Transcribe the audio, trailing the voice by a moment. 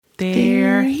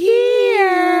They're here.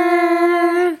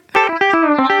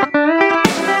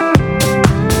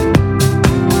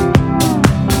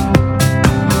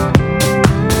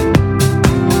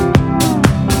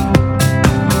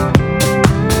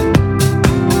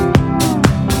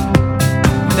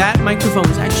 That microphone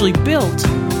was actually built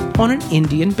on an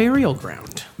Indian burial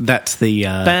ground. That's the...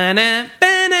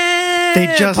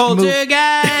 They just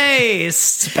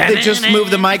poltergeist. They just moved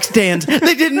the mic stands.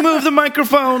 They didn't move the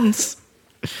microphones.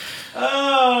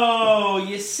 Oh,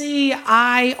 you see,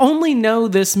 I only know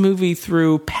this movie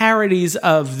through parodies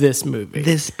of this movie.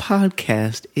 This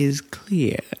podcast is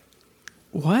clear.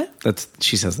 What?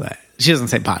 She says that. She doesn't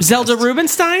say podcast. Zelda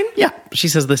Rubinstein? Yeah. She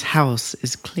says this house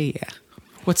is clear.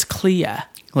 What's Clea?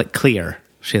 Like clear.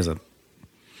 She has a...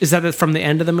 Is that from the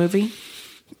end of the movie?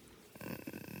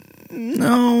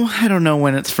 No, I don't know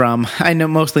when it's from. I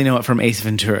mostly know it from Ace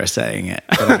Ventura saying it,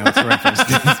 but I know it's a reference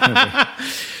to this movie.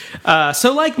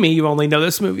 So like me, you only know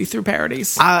this movie through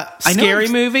parodies. Scary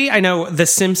movie. I know The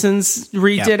Simpsons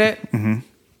redid it. Mm-hmm.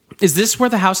 Is this where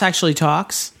the house actually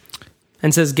talks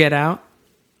and says, "Get out"?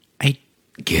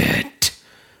 Get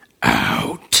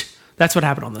out. That's what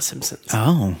happened on The Simpsons.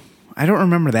 Oh, I don't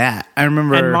remember that. I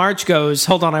remember... And Marge goes,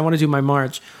 hold on, I want to do my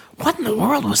Marge. What in the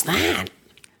world was that?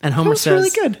 And Homer says, really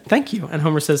good. Thank you. And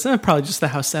Homer says, probably just the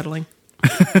house settling.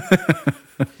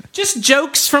 Just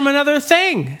jokes from another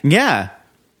thing. Yeah.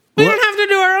 We don't have to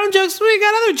do our own jokes. We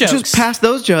got other jokes. Just pass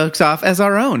those jokes off as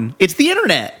our own. It's the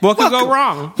internet. What could go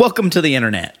wrong? Welcome to the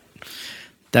internet.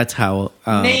 That's how...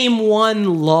 Name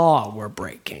one law we're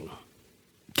breaking.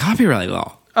 Copyright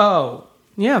law. Oh,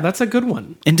 yeah, that's a good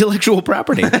one. Intellectual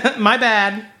property. My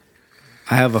bad.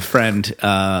 I have a friend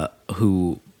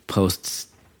who posts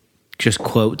just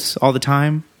quotes all the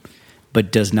time,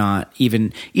 but does not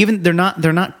even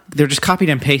they're just copied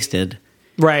and pasted,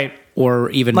 right? Or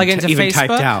even like into even Facebook?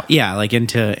 typed out, yeah, like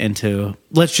into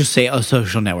let's just say a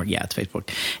social network, yeah, it's Facebook,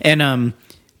 and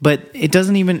but he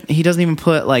doesn't even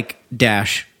put like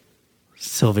dash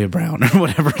Sylvia Brown or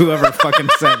whoever fucking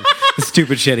said the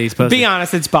stupid shit he's posting. Be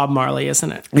honest, it's Bob Marley,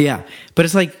 isn't it? Yeah, but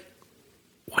it's like,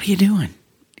 what are you doing?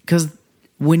 Because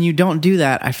when you don't do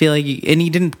that, I feel like, and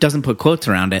he doesn't put quotes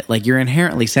around it, like you're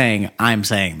inherently saying, I'm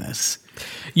saying this.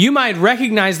 You might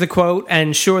recognize the quote,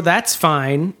 and sure, that's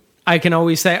fine. I can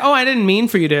always say, oh, I didn't mean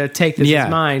for you to take this as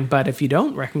mine, but if you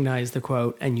don't recognize the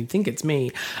quote and you think it's me,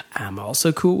 I'm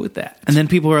also cool with that. And then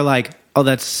people are like, oh,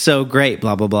 that's so great,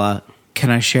 blah, blah, blah.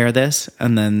 Can I share this?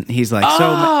 And then he's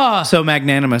like, so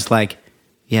magnanimous, like,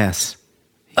 yes,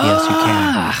 you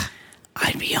can.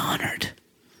 I'd be honored.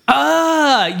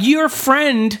 Your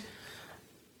friend,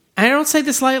 and I don't say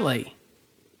this lightly,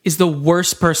 is the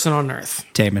worst person on earth.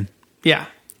 Damon. Yeah.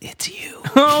 It's you.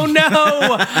 Oh,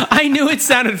 no. I knew it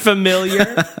sounded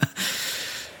familiar.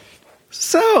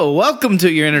 So, welcome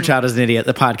to Your Inner Child is an Idiot,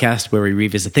 the podcast where we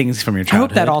revisit things from your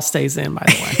childhood. I hope that all stays in, by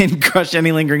the way. And crush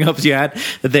any lingering hopes you had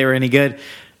that they were any good.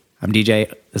 I'm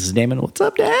DJ. This is Damon. What's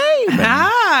up, Damon?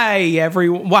 Hi,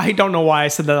 everyone. Well, I don't know why I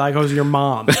said that like I was your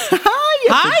mom.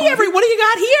 Hi, everyone. What do you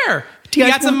got here? You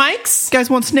got some mics? You guys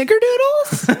want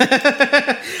snickerdoodles?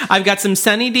 I've got some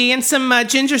Sunny D and some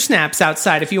ginger snaps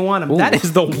outside if you want them. Ooh, that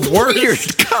is the worst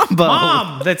weird combo.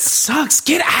 Mom, that sucks.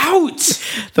 Get out.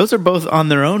 Those are both on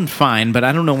their own fine, but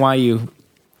I don't know why you...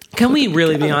 Can we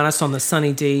really be honest on the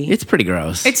Sunny D? It's pretty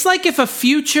gross. It's like if a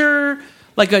future,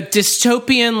 like a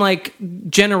dystopian like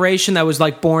generation that was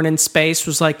like born in space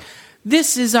was like,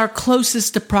 this is our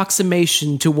closest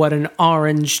approximation to what an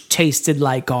orange tasted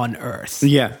like on Earth.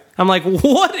 Yeah. I'm like,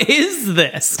 what is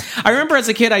this? I remember as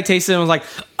a kid, I tasted it and was like,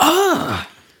 ugh.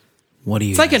 What do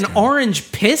you? It's like an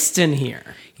orange pissed in here.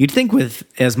 You'd think with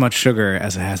as much sugar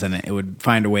as it has in it, it would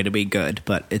find a way to be good,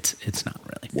 but it's not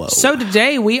really. Whoa. So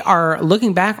today we are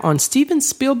looking back on Steven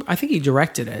Spielberg. I think he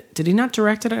directed it. Did he not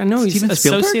direct it? I know he's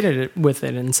associated with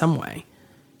it in some way.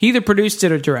 He either produced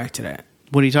it or directed it.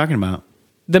 What are you talking about?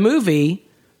 The movie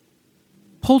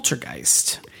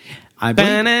Poltergeist. I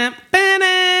believe...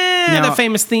 Now, the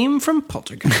famous theme from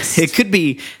Poltergeist. It could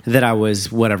be that I was,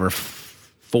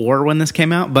 4 when this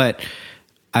came out, but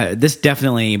this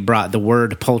definitely brought the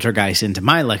word poltergeist into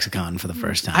my lexicon for the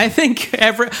first time. I think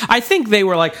they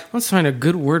were like, let's find a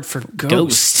good word for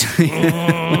ghost.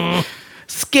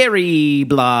 Scary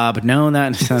blob. No,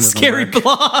 that sounds Scary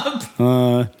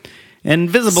blob.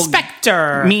 Invisible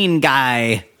specter. Mean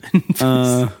guy.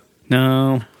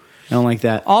 No. I don't like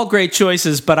that. All great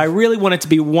choices, but I really want it to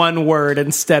be one word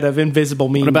instead of invisible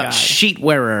mean guy. What about sheet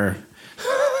wearer?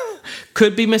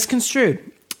 Could be misconstrued.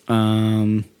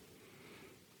 Boo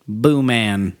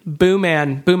Man. Boo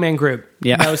Man Group.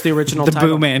 Yeah. That was the original the title.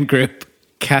 Boo Man Group.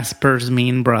 Casper's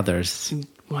Mean Brothers.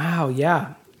 Wow,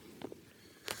 yeah.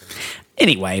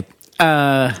 Anyway,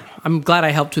 I'm glad I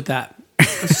helped with that. I'm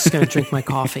just going to drink my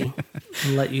coffee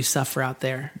and let you suffer out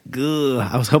there.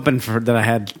 I was hoping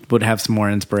would have some more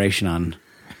inspiration on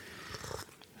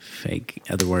fake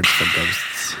other words for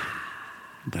ghosts,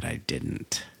 but I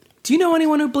didn't. Do you know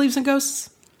anyone who believes in ghosts?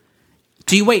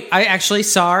 Sorry.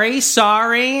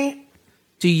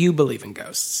 Do you believe in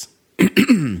ghosts?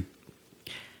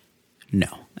 No,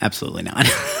 absolutely not.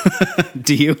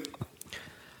 Do you?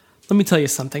 Let me tell you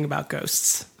something about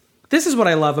ghosts. This is what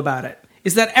I love about it,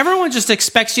 is that everyone just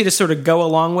expects you to sort of go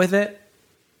along with it.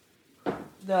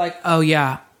 They're like, oh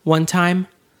yeah, one time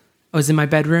I was in my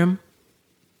bedroom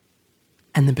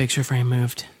and the picture frame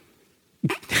moved.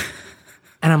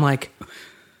 And I'm like,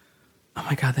 oh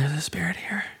my God, there's a spirit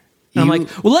here. And I'm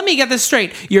like, well, let me get this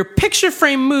straight. Your picture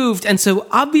frame moved, and so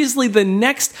obviously the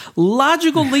next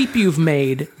logical leap you've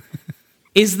made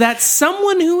is that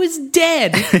someone who is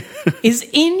dead is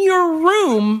in your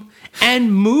room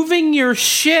and moving your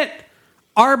shit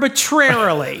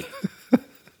arbitrarily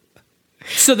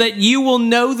so that you will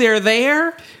know they're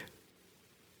there?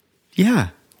 Yeah.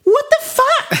 What the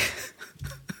fuck?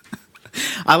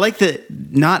 I like that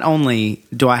not only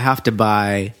do I have to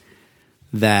buy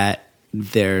that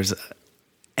there's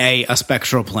A, a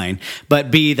spectral plane,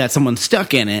 but B, that someone's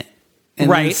stuck in it, and then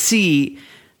Right. C,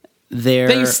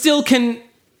 They still can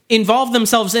involve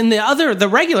themselves in the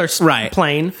regular Right.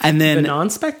 plane, And then- the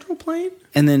non-spectral plane.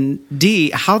 and then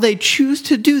D, how they choose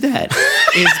to do that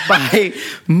is by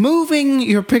moving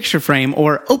your picture frame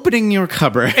or opening your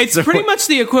cupboard. It's pretty much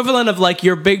the equivalent of like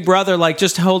your big brother, like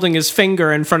just holding his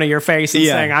finger in front of your face and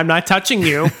Yeah. saying, "I'm not touching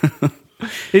you."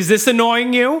 Is this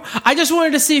annoying you? I just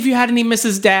wanted to see if you had any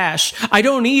Mrs. Dash. I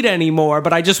don't eat anymore,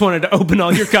 but I just wanted to open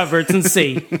all your cupboards and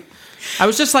see. I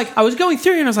was just like, I was going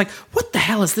through and I was like, what the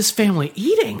hell is this family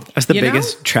eating? That's the You know?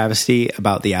 biggest travesty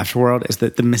about the afterworld is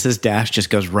that the Mrs. Dash just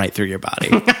goes right through your body.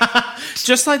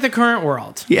 Just like the current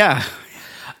world. Yeah.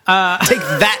 Take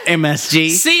that, MSG.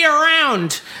 See you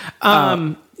around.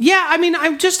 Yeah, I mean,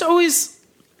 I'm just always...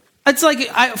 It's like,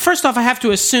 first off, I have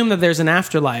to assume that there's an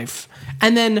afterlife.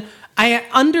 And then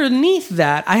underneath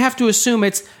that, I have to assume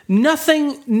it's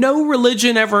nothing no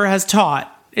religion ever has taught.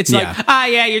 It's Yeah.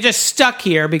 like, you're just stuck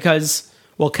here because,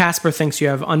 well, Casper thinks you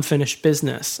have unfinished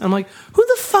business. I'm like, who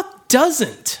the fuck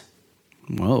doesn't?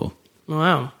 Whoa.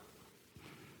 Wow.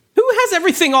 Who has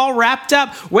everything all wrapped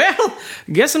up? Well,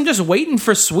 guess I'm just waiting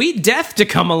for sweet death to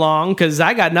come along because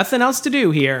I got nothing else to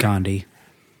do here. Gandhi.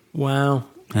 Wow.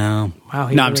 Oh. Wow,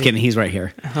 he No, I'm just really- kidding. He's right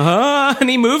here. Oh, and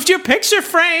he moved your picture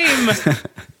frame.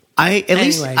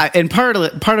 And part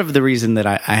of the reason that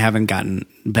I haven't gotten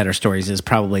better stories is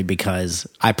probably because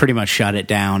I pretty much shut it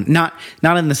down. Not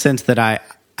in the sense that I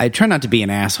try not to be an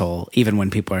asshole even when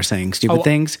people are saying stupid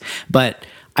things, but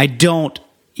I don't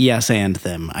yes and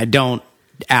them. I don't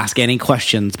ask any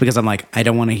questions because I'm like, I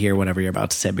don't want to hear whatever you're about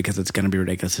to say because it's going to be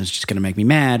ridiculous and it's just going to make me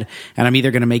mad, and I'm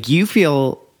either going to make you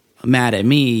feel mad at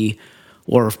me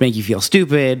or make you feel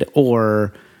stupid,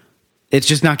 or it's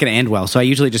just not going to end well. So I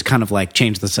usually just kind of like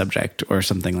change the subject or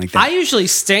something like that. I usually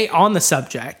stay on the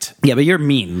subject. Yeah, but you're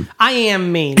mean. I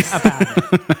am mean about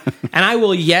it. And I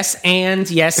will yes and,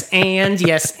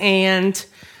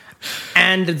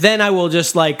 and then I will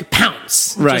just like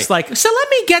pounce. Right. Just like, so let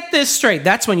me get this straight.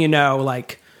 That's when you know,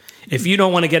 like, if you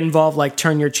don't want to get involved, like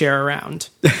turn your chair around.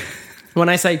 When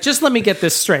I say, just let me get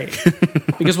this straight.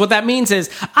 Because what that means is,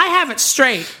 I have it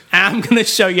straight, and I'm going to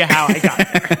show you how I got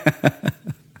there.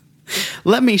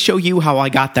 Let me show you how I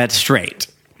got that straight.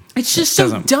 It's just so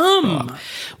Doesn't- dumb.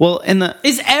 Well,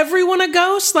 Is everyone a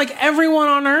ghost? Like everyone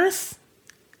on Earth?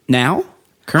 now, I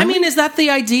currently, mean, is that the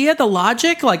idea, the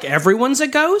logic? Like everyone's a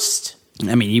ghost?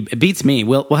 it beats me.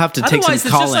 We'll have to take some Otherwise,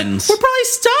 it's just like, call-ins. we're probably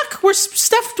stuck. We're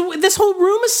stuffed. This whole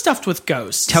room is stuffed with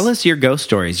ghosts. Tell us your ghost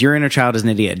stories. Your inner child is an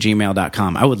idiot at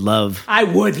gmail.com. I would love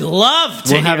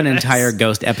to We'll have an hear this. entire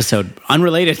ghost episode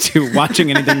unrelated to watching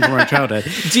anything from our childhood.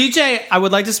 DJ, I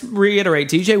would like to reiterate,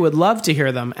 DJ would love to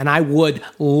hear them, and I would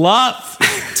love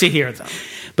to hear them.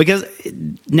 Because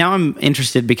now I'm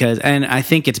interested and I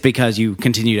think it's because you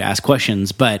continue to ask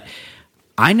questions, but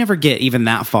I never get even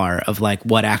that far of like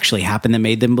what actually happened that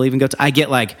made them believe in ghosts. I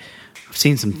get like, I've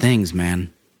seen some things,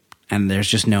 man, and there's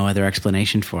just no other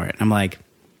explanation for it. I'm like,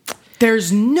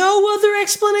 There's no other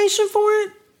explanation for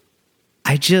it?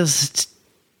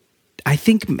 I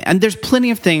think, and there's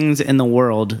plenty of things in the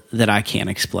world that I can't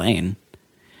explain.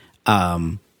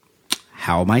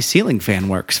 How my ceiling fan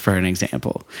works, for an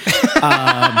example.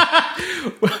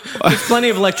 There's plenty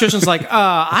of electricians like,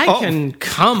 I can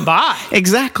come by.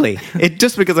 Exactly. It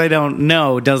just because I don't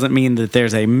know doesn't mean that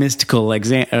there's a mystical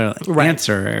Right.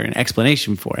 answer or an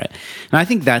explanation for it. And I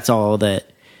think that's all that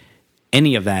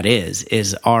any of that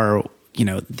is our,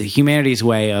 the humanity's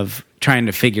way of trying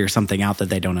to figure something out that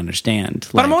they don't understand.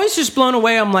 But I'm always just blown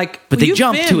away. I'm like, but they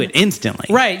jump to it instantly.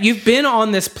 Right. You've been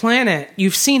on this planet.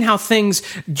 You've seen how things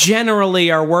generally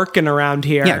are working around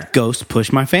here. Yeah, ghosts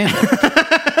push my family.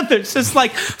 There's just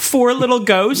like 4 little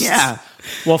ghosts. Yeah.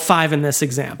 Well, 5 in this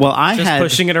example. Well, I just had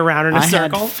pushing it around in a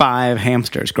circle. I had 5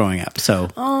 hamsters growing up. So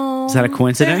is that a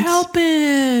coincidence? They're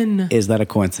helping. Is that a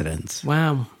coincidence?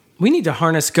 Wow. We need to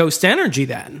harness ghost energy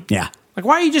then. Yeah. Like,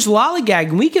 why are you just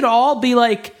lollygagging? We could all be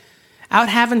like out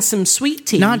having some sweet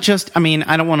tea. Not just, I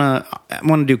don't want to, I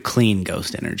want to do clean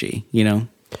ghost energy,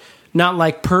 Not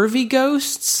like pervy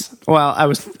ghosts? Well, I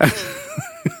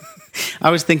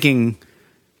was thinking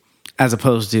as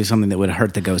opposed to something that would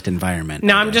hurt the ghost environment.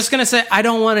 Now, I'm just going to say, I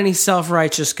don't want any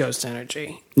self-righteous ghost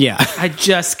energy. Yeah. I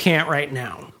just can't right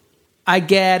now. I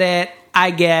get it.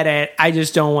 I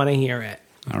just don't want to hear it.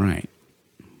 All right.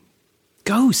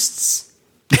 Ghosts.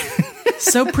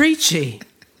 So preachy.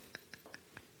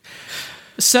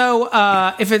 So,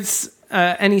 if it's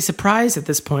any surprise at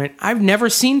this point, I've never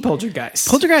seen Poltergeist.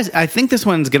 Poltergeist, I think this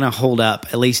one's going to hold up,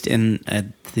 at least in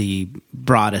the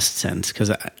broadest sense,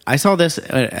 because I saw this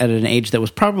at an age that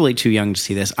was probably too young to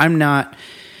see this.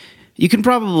 You can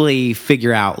probably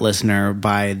figure out, listener,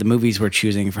 by the movies we're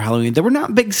choosing for Halloween, that we're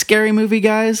not big scary movie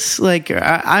guys. Like,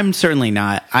 I'm certainly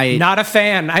not. Not a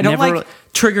fan. I don't like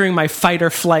triggering my fight or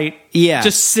flight. Yeah.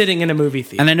 Just sitting in a movie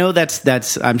theater. And I know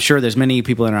that's I'm sure there's many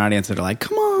people in our audience that are like,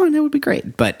 come on, that would be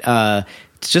great. But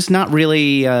it's just not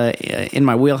really in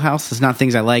my wheelhouse. It's not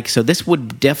things I like. So this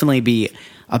would definitely be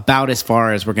about as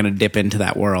far as we're going to dip into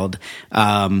that world.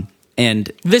 And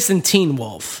this and Teen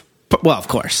Wolf. Well, of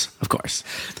course.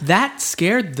 That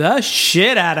scared the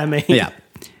shit out of me. Yeah.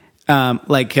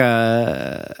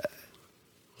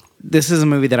 This is a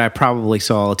movie that I probably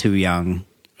saw too young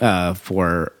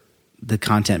for the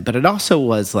content, but it also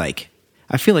was like,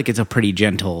 I feel like it's a pretty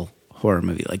gentle horror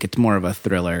movie. Like, it's more of a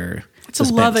thriller. It's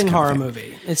a loving horror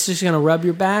movie. It's just going to rub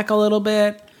your back a little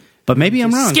bit. But maybe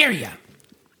I'm wrong. Scare you.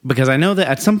 Because I know that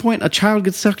at some point a child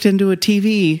gets sucked into a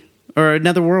TV or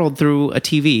another world through a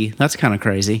TV. That's kind of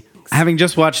crazy. Having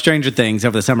just watched Stranger Things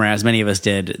over the summer, as many of us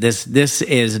did, this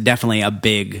is definitely a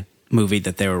big movie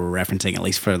that they were referencing, at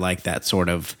least for like that sort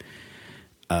of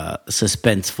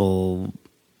suspenseful,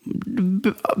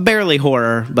 barely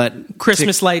horror, but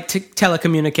Christmas light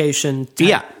telecommunication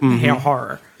type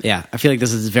horror. Yeah, I feel like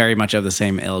this is very much of the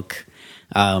same ilk.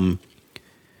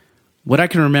 What I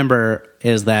can remember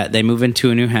is that they move into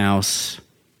a new house, ?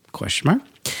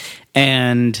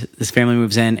 And this family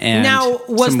moves in, and now,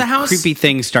 was some the house creepy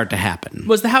things start to happen.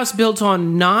 Was the house built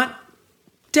on not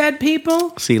dead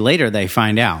people? See, later they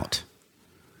find out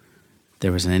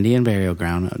there was an Indian burial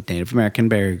ground, a Native American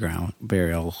burial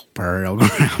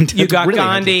ground. You got really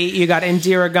Gandhi. You got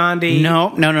Indira Gandhi.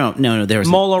 No. There was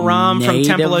Mola Ram from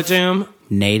Temple of Doom.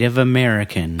 Native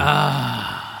American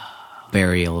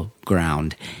burial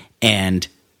ground, and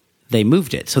they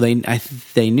moved it. So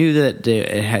they knew that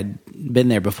it had been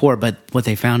there before, but what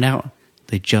they found out,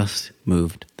 they just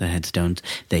moved the headstones.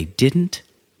 They didn't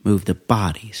move the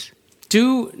bodies.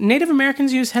 Do Native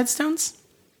Americans use headstones?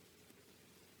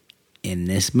 In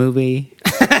this movie,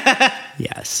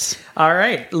 yes. All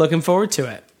right, looking forward to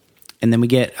it. And then we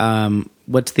get,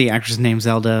 what's the actress name?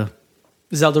 Zelda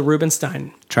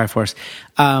Rubinstein. Triforce.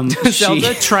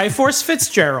 Zelda Triforce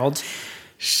Fitzgerald.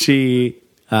 She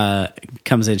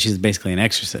comes in, she's basically an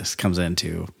exorcist, comes in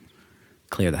to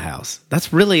clear the house.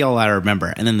 That's really all I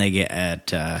remember. And then they get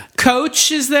at...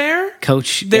 Coach is there.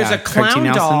 Coach. There's a clown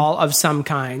doll of some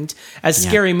kind. As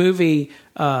Scary Movie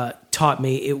taught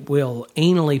me, it will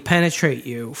anally penetrate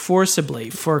you forcibly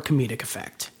for comedic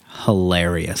effect.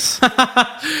 Hilarious.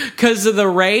 Because of the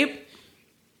rape?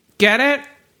 Get it?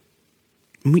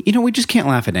 We just can't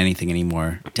laugh at anything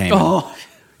anymore, Damon. Oh,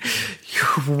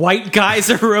 you white guys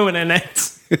are ruining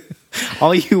it.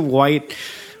 All you white...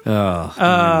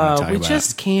 we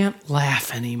just can't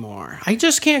laugh anymore. I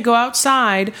just can't go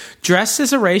outside dressed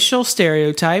as a racial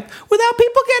stereotype without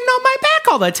people getting on my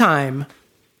back all the time.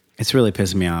 It's really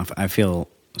pissing me off. I feel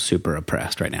super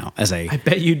oppressed right now. I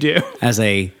bet you do. As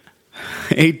a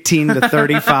 18 to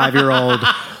 35-year-old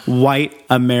white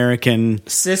American,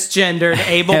 cisgendered,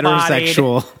 able-bodied,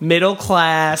 heterosexual, middle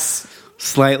class,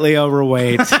 slightly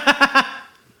overweight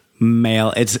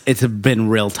male. It's been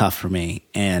real tough for me,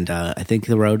 and I think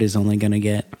the road is only going to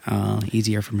get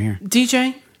easier from here.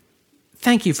 DJ,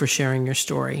 thank you for sharing your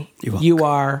story. You're welcome. You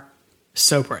are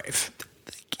so brave.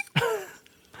 Thank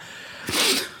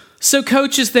you. So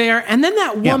Coach is there, and then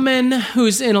that woman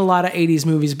who's in a lot of 80s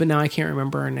movies, but now I can't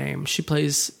remember her name. She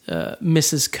plays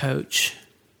Mrs. Coach.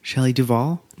 Shelley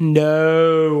Duvall?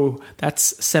 No,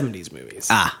 that's 70s movies.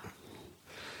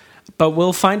 But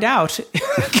we'll find out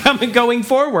going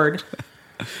forward.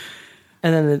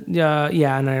 And then,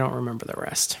 and I don't remember the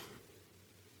rest.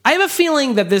 I have a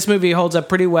feeling that this movie holds up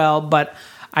pretty well, but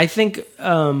I think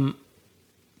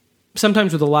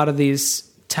sometimes with a lot of these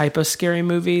type of scary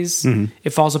movies, it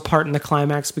falls apart in the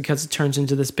climax because it turns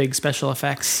into this big special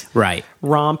effects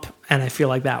romp, and I feel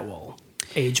like that will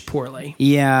age poorly.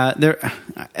 Yeah,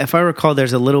 if I recall,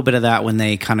 there's a little bit of that when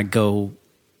they kind of go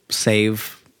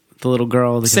save the little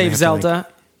girl. Save Zelda?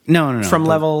 No.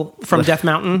 From Death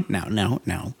Mountain? No.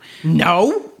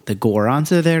 No? The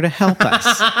Gorons are there to help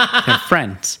us. They're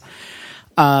friends.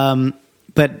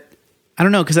 But I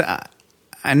don't know, because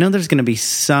I know there's going to be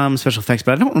some special effects,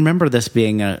 but I don't remember this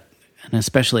being an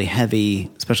especially heavy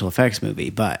special effects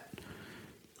movie, but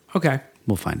okay,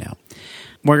 we'll find out.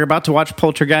 We're about to watch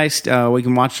Poltergeist. We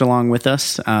can watch it along with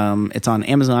us. It's on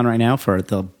Amazon right now for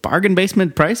the bargain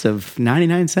basement price of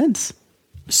 99 cents.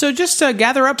 So just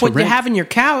gather up what you have in your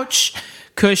couch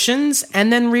cushions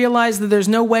and then realize that there's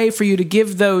no way for you to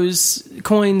give those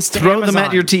coins to Throw Amazon. them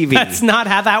at your TV. That's not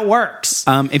how that works.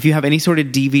 If you have any sort of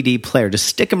DVD player, just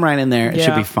stick them right in there. It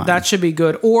should be fine. That should be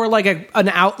good. Or like an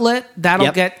outlet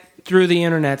that'll get through the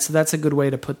internet. So that's a good way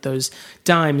to put those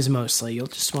dimes mostly. You'll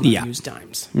just want to use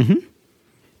dimes.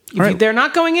 If they're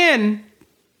not going in,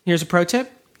 here's a pro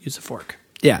tip. Use a fork.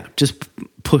 Yeah, just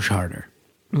push harder.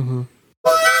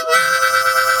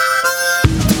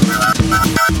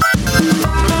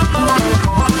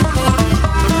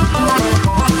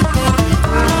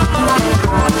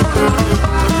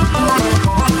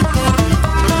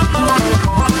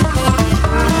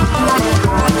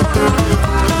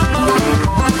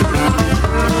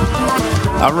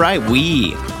 All right,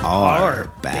 we are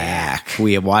back.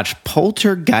 We have watched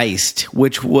Poltergeist,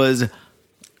 which was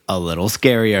a little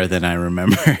scarier than I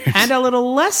remember. And a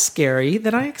little less scary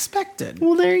than I expected.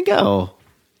 Well, there you go.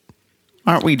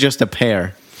 Aren't we just a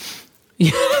pair?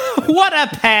 What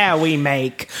a pair we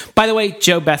make. By the way,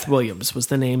 Jo Beth Williams was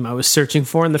the name I was searching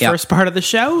for in the first part of the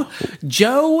show.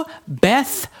 Jo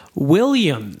Beth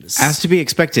Williams. As to be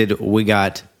expected, we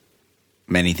got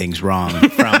many things wrong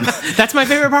from... That's my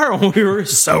favorite part when we were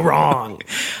so wrong.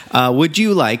 Would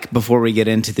you like, before we get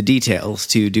into the details,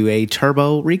 to do a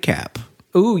turbo recap?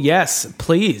 Ooh, yes,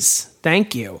 please.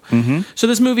 Thank you. So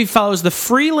this movie follows the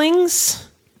Freelings.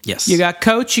 Yes. You got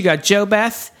Coach, you got Jo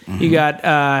Beth, you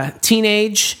got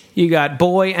teenage, you got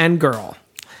boy and girl.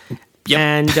 Yep.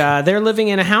 And they're living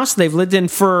in a house they've lived in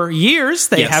for years.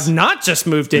 They have not just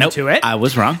moved into it. I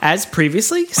was wrong. As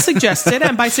previously suggested,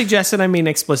 and by suggested I mean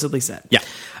explicitly said. Yeah.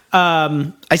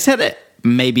 I said it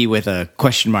maybe with a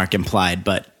question mark implied,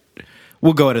 but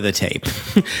we'll go to the tape.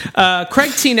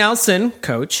 Craig T. Nelson,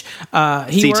 Coach,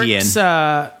 he works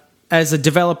as a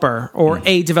developer or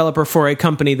a developer for a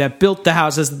company that built the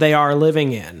houses that they are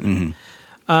living in.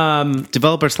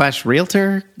 Developer /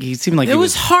 realtor? He seemed like it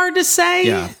was hard to say.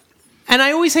 Yeah. And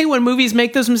I always hate when movies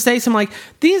make those mistakes. I'm like,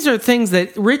 these are things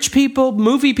that rich people,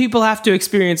 movie people have to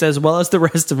experience as well as the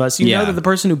rest of us. You know that the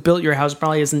person who built your house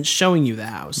probably isn't showing you the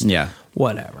house. Yeah.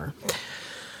 Whatever.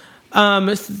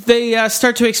 They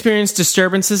start to experience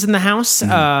disturbances in the house.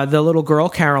 The little girl,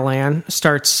 Carol Ann,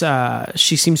 starts...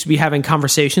 she seems to be having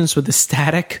conversations with the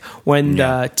static when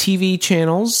the TV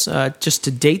channels, just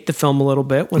to date the film a little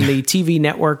bit, when the TV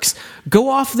networks go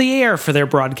off the air for their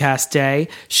broadcast day,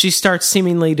 she starts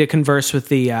seemingly to converse with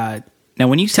the now,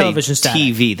 when you say television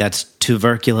TV, that's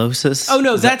tuberculosis? Oh,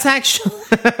 no, that's actually...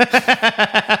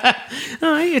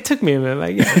 it took me a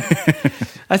minute.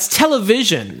 That's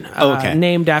television.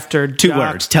 Named after two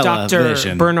words,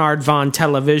 television. Dr. Bernard von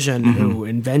Television, who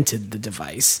invented the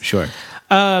device. Sure.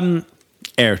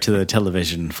 Heir to the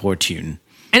television fortune.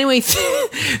 Anyway,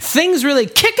 things really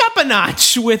kick up a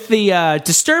notch with the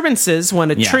disturbances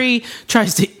when a tree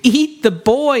tries to eat the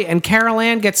boy and Carol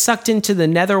Ann gets sucked into the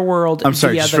netherworld. I'm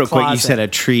sorry, just real quick, you said a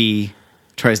tree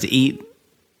tries to eat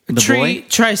the tree boy?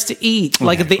 Tries to eat,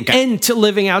 like the ant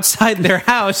living outside their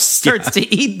house starts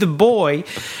to eat the boy,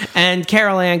 and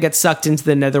Carol Ann gets sucked into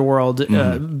the netherworld,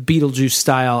 Beetlejuice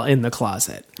style, in the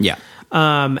closet. Yeah.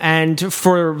 And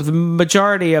for the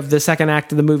majority of the second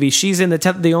act of the movie, she's in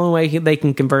the only way they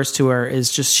can converse to her is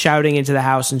just shouting into the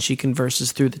house, and she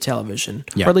converses through the television.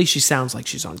 Yeah. Or at least she sounds like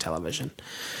she's on television.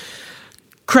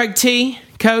 Craig T.,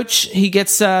 Coach, he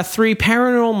gets 3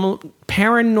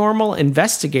 paranormal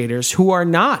investigators who are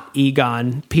not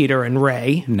Egon, Peter, and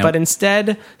Ray, but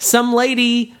instead some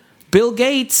lady, Bill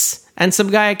Gates, and some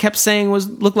guy I kept saying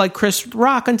looked like Chris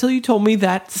Rock until you told me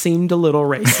that seemed a little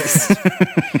racist.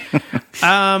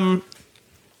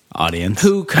 audience.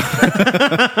 who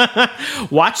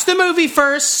watch the movie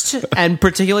first, and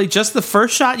particularly just the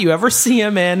first shot you ever see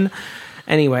him in.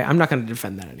 Anyway, I'm not going to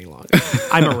defend that any longer.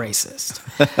 I'm a racist.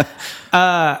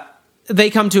 They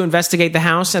come to investigate the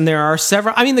house, and there are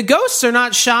several. I mean, the ghosts are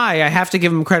not shy. I have to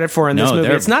give them credit for in this movie.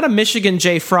 It's not a Michigan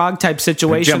J. Frog type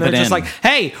situation. They're just like,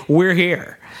 hey, we're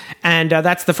here. And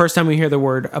that's the first time we hear the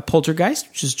word poltergeist,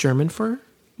 which is German for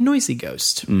noisy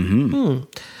ghost.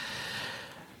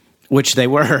 Which they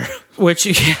were.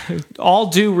 Which, all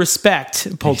due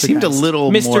respect, poltergeist. It seemed a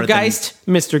little Mr. more Geist,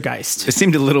 Mr. Geist. It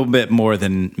seemed a little bit more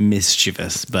than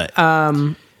mischievous, but...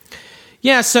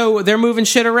 Yeah, so they're moving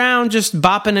shit around, just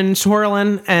bopping and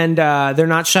twirling, and they're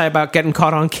not shy about getting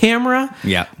caught on camera.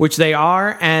 Yeah. Which they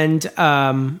are. And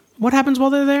what happens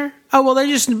while they're there? Oh, well, they're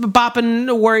just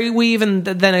bopping, worry-weave, and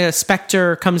then a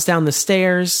specter comes down the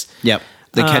stairs. Yep.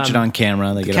 They catch it on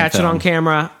camera. They catch it on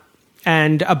camera.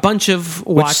 And a bunch of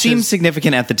watches. Which seems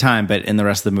significant at the time, but in the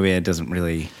rest of the movie, it doesn't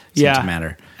really seem to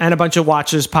matter. And a bunch of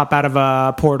watches pop out of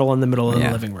a portal in the middle of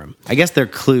the living room. I guess they're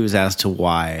clues as to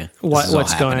why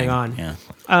what's going on.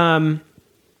 Yeah.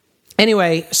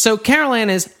 Anyway, so Carol Ann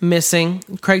is missing.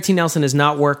 Craig T. Nelson is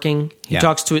not working. He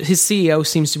talks to his CEO,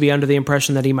 seems to be under the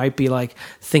impression that he might be like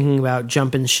thinking about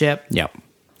jumping ship. Yep.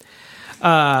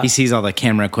 He sees all the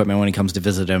camera equipment when he comes to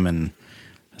visit him, and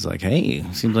he's like, hey,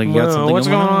 seems like you got something what's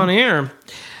going on here?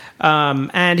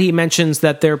 And he mentions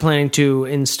that they're planning to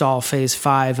install phase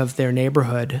 5 of their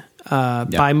neighborhood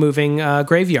by moving a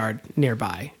graveyard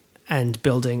nearby and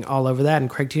building all over that. And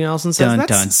Craig T. Nelson says,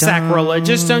 that's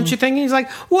sacrilegious, don't you think? He's like,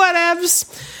 whatevs.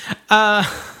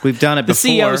 We've done it before.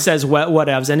 The CEO says,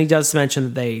 whatevs, and he does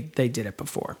mention that they did it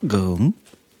before. Boom.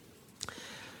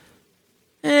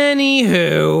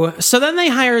 Anywho, so then they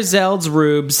hire Zelda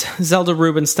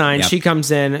Rubinstein. Yep. She comes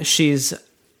in. She's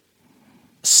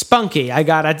spunky. I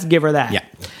gotta give her that. Yeah.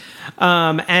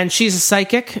 And she's a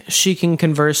psychic. She can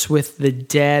converse with the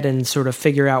dead and sort of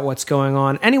figure out what's going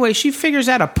on. Anyway, she figures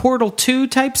out a Portal 2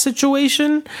 type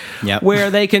situation where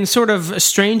they can sort of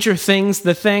Stranger Things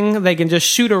the thing. They can just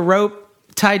shoot a rope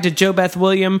tied to Jo Beth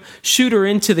Williams, shoot her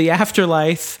into the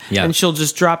afterlife, and she'll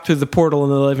just drop through the portal in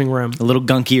the living room. A little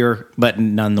gunkier, but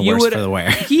none the worse for the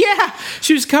wear. Yeah,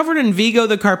 she was covered in Vigo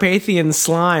the Carpathian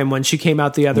slime when she came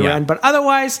out the other end, but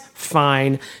otherwise,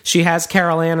 fine. She has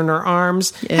Carol Ann in her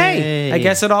arms. Yay. Hey, I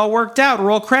guess it all worked out.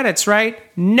 Roll credits, right?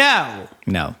 No.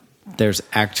 There's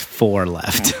Act 4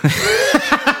 left.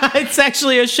 It's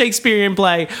actually a Shakespearean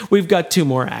play. We've got 2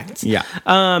 more acts. Yeah.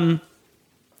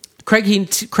 Craig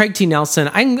T. Nelson,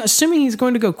 I'm assuming he's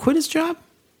going to go quit his job?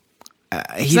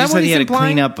 He just said he had to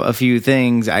clean up a few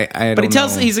things. I don't know. But he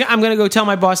tells, I'm going to go tell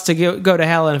my boss to go to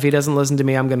hell, and if he doesn't listen to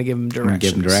me, I'm going to give him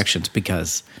directions.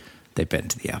 Because they've been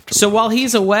to the afterlife. So while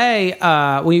he's away,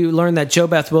 we learned that Jo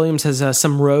Beth Williams has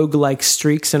some rogue-like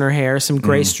streaks in her hair, some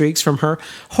gray streaks from her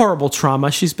horrible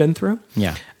trauma she's been through.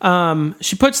 Yeah.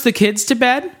 She puts the kids to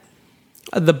bed.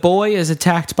 The boy is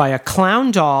attacked by a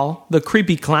clown doll, the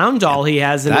creepy clown doll he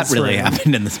has in his room. That really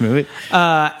happened in this movie.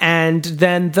 And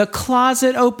then the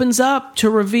closet opens up to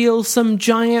reveal some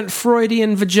giant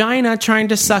Freudian vagina trying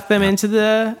to suck them into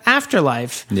the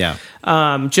afterlife. Yeah.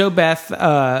 Jo Beth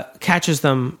catches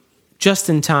them just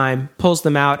in time, pulls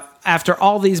them out. After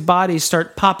all these bodies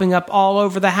start popping up all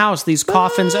over the house, these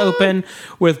coffins open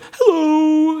with,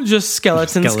 hello, just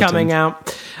skeletons coming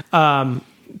out.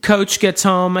 Coach gets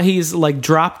home. He's like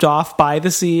dropped off by the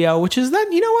CEO, which is that,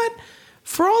 you know what?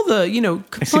 For all the,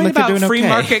 complaint about free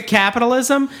market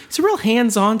capitalism, he's a real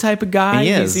hands-on type of guy.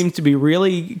 He seems to be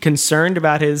really concerned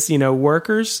about his,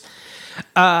 workers.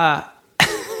 And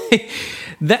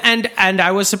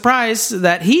I was surprised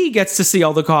that he gets to see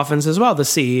all the coffins as well, the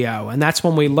CEO. And that's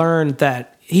when we learned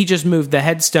that he just moved the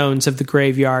headstones of the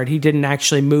graveyard. He didn't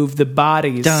actually move the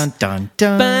bodies. Dun, dun,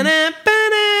 dun. Ba-na-ba-na.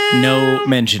 No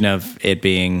mention of it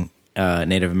being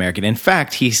Native American. In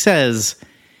fact, he says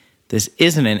this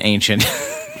isn't an ancient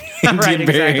Indian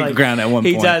burial ground at one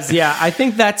point. He does, yeah. I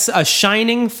think that's a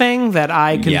Shining thing that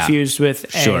I confused with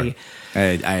a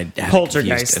I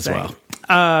poltergeist as well.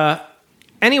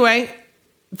 Anyway,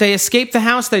 they escape the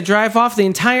house. They drive off. The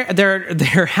entire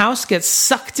their house gets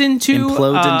sucked into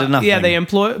implodes into nothing. Yeah, they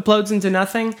implodes into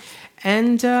nothing,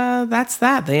 and that's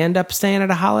that. They end up staying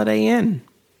at a Holiday Inn.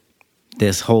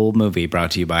 This whole movie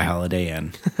brought to you by Holiday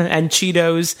Inn. And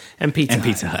Cheetos and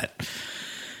Pizza Hut.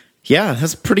 Yeah,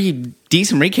 that's a pretty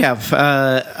decent recap.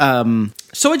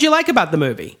 So what'd you like about the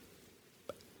movie?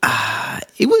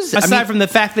 It was... Aside from the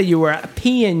fact that you were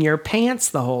peeing your pants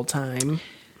the whole time.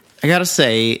 I gotta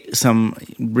say, some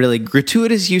really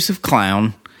gratuitous use of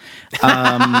clown.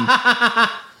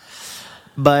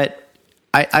 But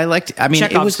I liked. I mean,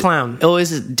 Chekhov's clown. It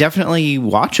was definitely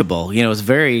watchable. You know, it was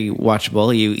very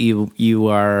watchable. You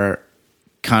are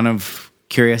kind of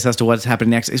curious as to what's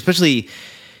happening next. Especially,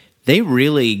 they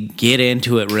really get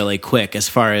into it really quick as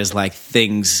far as like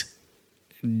things.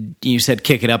 You said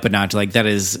kick it up a notch. Like that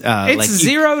is It's like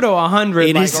 0 to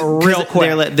 100 like real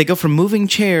quick. They go from moving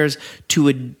chairs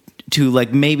to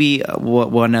like maybe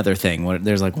one other thing.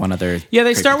 There's like one other. Yeah,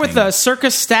 they start with a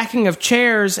circus stacking of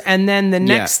chairs, and then the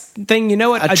next thing you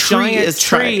know, a giant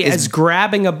tree is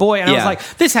grabbing a boy. And I was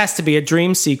like, this has to be a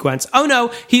dream sequence. Oh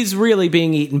no, he's really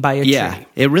being eaten by a tree.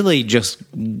 It really just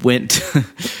went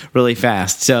really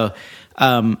fast. So,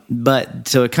 so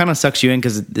it kind of sucks you in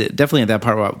because definitely at that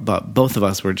part, both of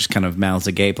us were just kind of mouths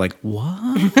agape, like,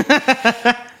 what?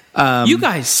 You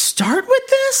guys start with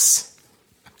this?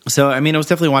 So, I mean, it was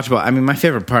definitely watchable. I mean, my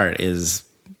favorite part is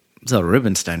Zelda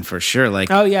Rubinstein for sure.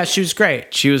 Like, oh yeah, she was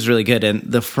great. She was really good,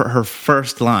 and her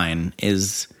first line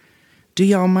is, "Do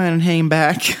y'all mind hanging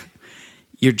back?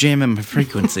 You're jamming my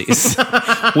frequencies,"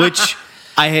 which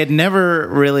I had never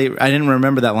really. I didn't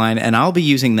remember that line, and I'll be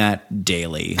using that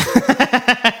daily.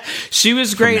 She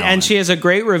was great, and she has a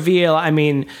great reveal. I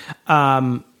mean,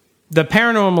 the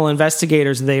paranormal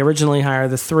investigators they originally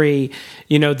hired, the three,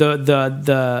 you know,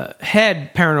 the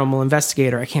head paranormal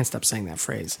investigator, I can't stop saying that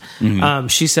phrase. Mm-hmm.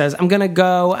 She says, I'm going to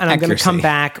go and I'm going to come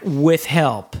back with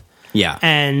help. Yeah.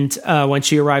 And when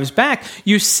she arrives back,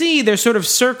 you see they're sort of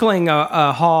circling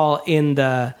a hall in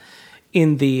the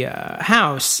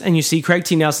house, and you see Craig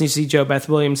T. Nelson, you see Jo Beth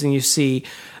Williams, and you see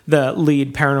the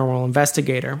lead paranormal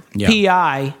investigator,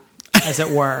 PI, as it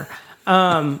were.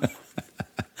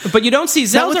 But you don't see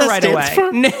Zelda right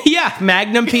away. Yeah,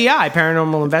 Magnum PI,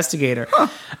 paranormal investigator.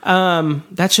 Huh.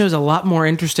 That show's a lot more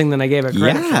interesting than I gave it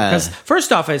credit for. Because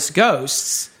first off, it's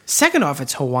ghosts. Second off,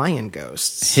 it's Hawaiian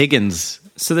ghosts. Higgins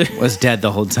was dead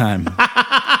the whole time.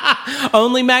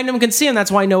 Only Magnum can see him.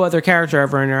 That's why no other character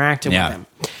ever interacted with him.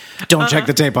 Don't check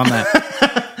the tape on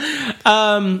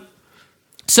that.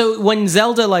 So when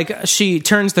Zelda, she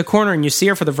turns the corner and you see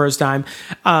her for the first time,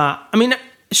 I mean,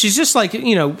 she's just like,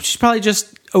 you know, she's probably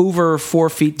just over 4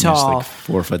 feet tall. Just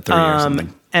like 4'3" or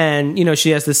something. And, you know,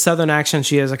 she has this southern accent.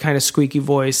 She has a kind of squeaky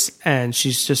voice, and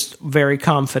she's just very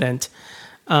confident.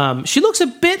 She looks a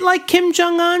bit like Kim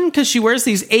Jong-un because she wears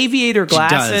these aviator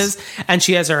glasses, and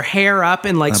she has her hair up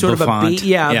in like sort bouffant. of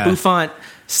a bouffant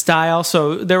style.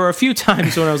 So there were a few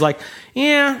times when I was like,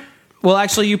 yeah. Well,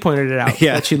 actually, you pointed it out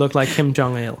that she looked like Kim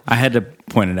Jong-il. I had to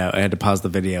point it out. I had to pause the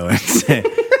video and say,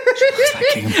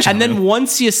 and then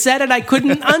once you said it, I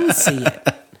couldn't unsee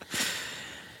it.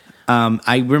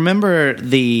 I remember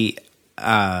the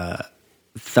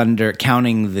thunder,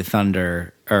 counting the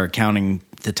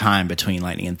time between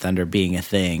lightning and thunder being a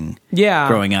thing. Yeah,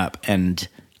 growing up, and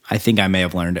I think I may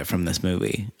have learned it from this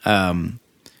movie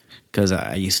because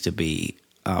I used to be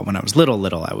when I was little.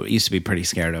 I used to be pretty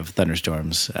scared of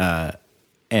thunderstorms.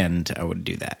 And I would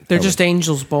do that. They're just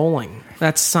angels bowling.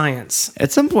 That's science.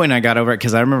 At some point, I got over it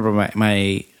because I remember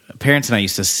my parents and I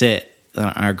used to sit in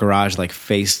our garage, like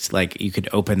faced, like you could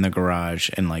open the garage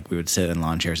and like we would sit in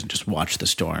lawn chairs and just watch the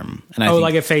storm. And I think,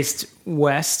 like it faced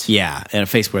west? Yeah, and it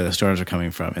faced where the storms were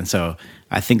coming from. And so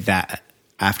I think that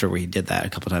after we did that a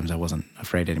couple times, I wasn't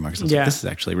afraid anymore because I was like, this is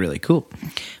actually really cool.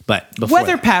 But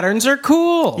weather patterns are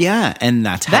cool. Yeah, and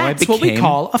that's how I became... That's what we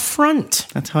call a front.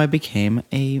 That's how I became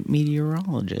a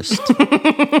meteorologist.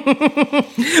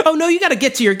 Oh, no, you got to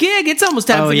get to your gig. It's almost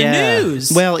time for the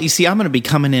news. Well, you see, I'm going to be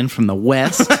coming in from the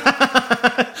west.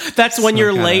 That's when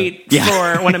you're late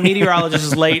for... When a meteorologist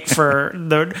is late for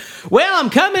the... Well,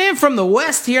 I'm coming in from the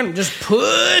west here. I'm just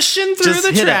pushing through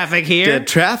the traffic here. The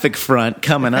traffic front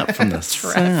coming up from the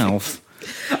south.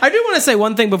 I do want to say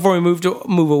one thing before we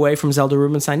move away from Zelda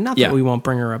Rubinstein. Not that we won't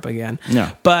bring her up again.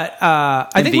 No. But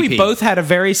I think we both had a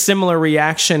very similar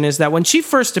reaction, is that when she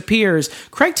first appears,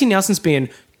 Craig T. Nelson's being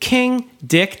king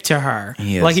dick to her.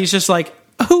 Like, he's just like,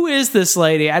 who is this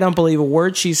lady? I don't believe a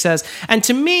word she says. And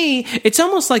to me, it's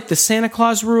almost like the Santa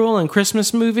Claus rule in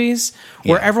Christmas movies,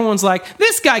 where everyone's like,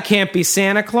 this guy can't be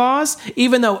Santa Claus,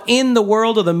 even though in the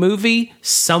world of the movie,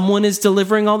 someone is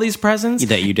delivering all these presents.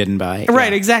 That you didn't buy.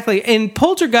 Right, exactly. In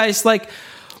Poltergeist, like,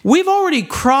 we've already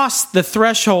crossed the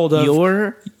threshold of...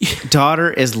 Your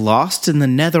daughter is lost in the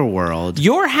netherworld.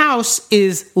 Your house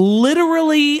is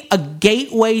literally a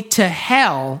gateway to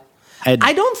hell.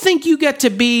 I don't think you get to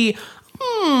be...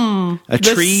 a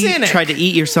tree tried to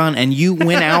eat your son, and you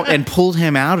went out and pulled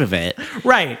him out of it.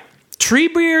 Right.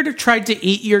 Treebeard tried to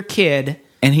eat your kid.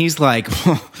 And he's like,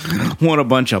 what a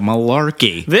bunch of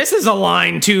malarkey. This is a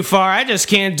line too far. I just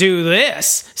can't do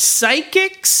this.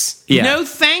 Psychics? Yeah. No,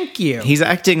 thank you. He's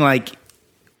acting like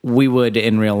we would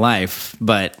in real life,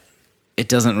 but it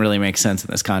doesn't really make sense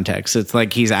in this context. It's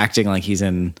like he's acting like he's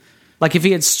in Like if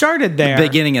he had started there, the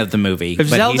beginning of the movie. if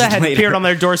Zelda had appeared on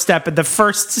their doorstep at the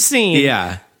first scene,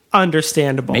 yeah,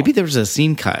 understandable. maybe there was a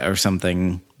scene cut or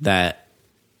something that.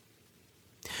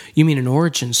 You mean an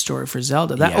origin story for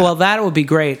Zelda? Yeah. Well, that would be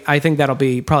great. I think that'll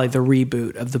be probably the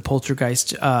reboot of the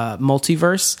Poltergeist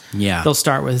multiverse. Yeah. They'll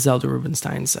start with Zelda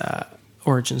Rubinstein's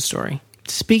origin story.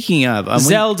 Speaking of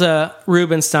Zelda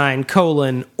Rubinstein,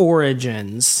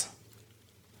 Origins.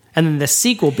 And then the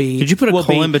sequel did you put a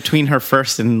colon between her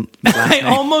first and last I name?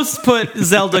 almost put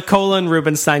Zelda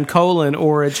Rubinstein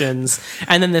Origins,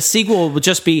 and then the sequel will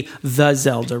just be the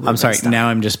Zelda Rubinstein. I'm sorry, now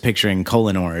I'm just picturing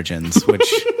colon origins,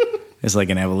 which is like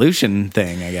an evolution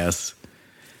thing, I guess.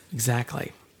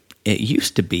 Exactly. It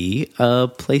used to be a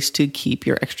place to keep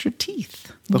your extra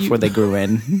teeth before they grew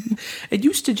in. It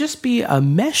used to just be a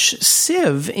mesh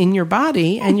sieve in your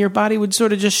body, and your body would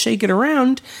sort of just shake it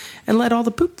around and let all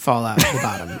the poop fall out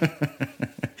the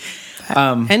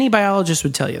bottom. Any biologist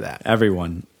would tell you that.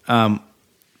 Everyone.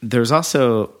 There's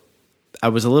also, I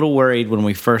was a little worried when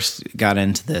we first got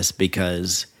into this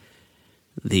because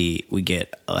we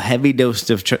get a heavy dose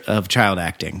of child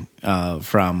acting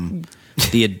from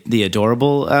the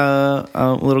adorable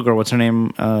little girl. What's her name?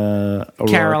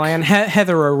 Carol Ann,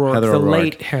 Heather O'Rourke,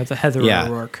 late Heather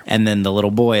O'Rourke, and then the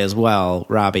little boy as well,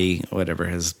 Robbie, whatever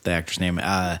the actor's name.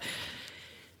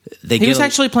 He was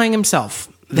actually playing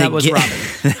himself. That was Robbie.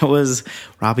 That was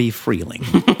Robbie Freeling.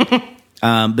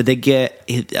 But they get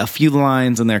a few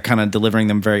lines and they're kind of delivering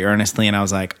them very earnestly, and I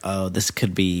was like, oh, this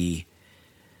could be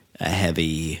a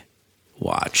heavy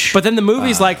watch. But then the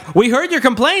movie's like, we heard your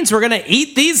complaints, we're going to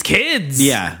eat these kids.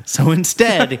 Yeah. So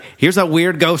instead, here's a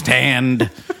weird ghost hand.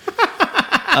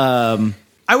 I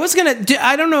was going to,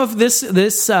 I don't know if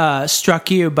this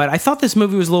struck you, but I thought this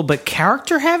movie was a little bit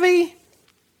character heavy.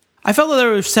 I felt that there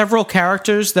were several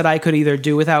characters that I could either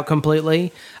do without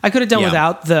completely. I could have done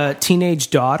without the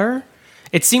teenage daughter.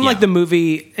 It seemed like the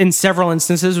movie, in several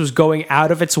instances, was going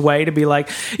out of its way to be like,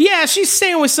 yeah, she's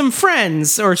staying with some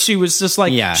friends. Or she was just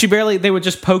like, they would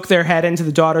just poke their head into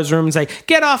the daughter's room and say,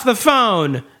 get off the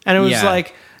phone. And it was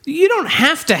like, you don't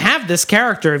have to have this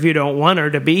character if you don't want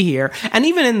her to be here. And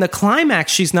even in the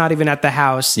climax, she's not even at the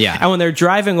house. Yeah. And when they're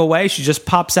driving away, she just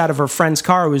pops out of her friend's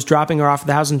car who's dropping her off at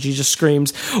the house, and she just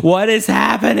screams, what is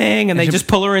happening? And they just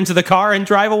pull her into the car and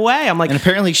drive away. I'm like... And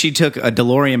apparently she took a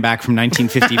DeLorean back from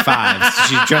 1955. So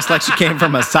she's dressed like she came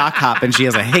from a sock hop and she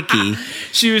has a hickey.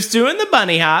 She was doing the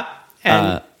bunny hop.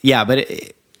 And but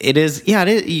it is... Yeah,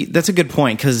 that's a good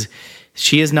point, because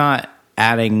she is not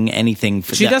adding anything.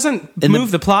 She doesn't move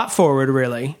the plot forward,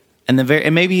 really. And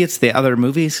maybe it's the other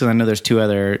movies, because I know there's two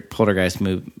other Poltergeist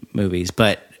movies,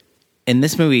 but in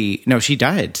this movie, no, she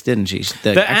died, didn't she?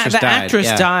 The actress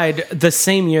died the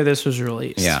same year this was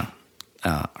released. Yeah.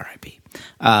 R.I.P.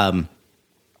 But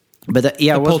the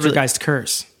Poltergeist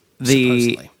curse.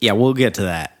 Supposedly. We'll get to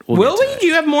that. Will we? Do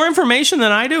you have more information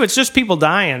than I do? It's just people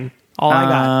dying. All I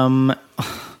got.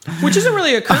 Which isn't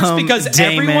really a curse because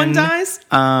Damon, everyone dies?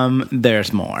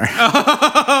 There's more.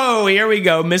 Oh, here we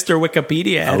go, Mr.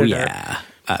 Wikipedia editor. Oh, yeah.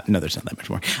 No, there's not that much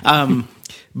more.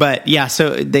 But yeah,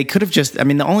 so they could have just... I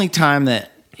mean, the only time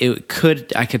that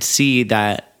I could see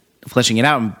that fleshing it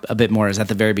out a bit more is at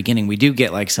the very beginning. We do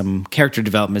get like some character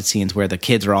development scenes where the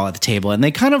kids are all at the table and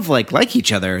they kind of like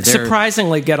each other. They're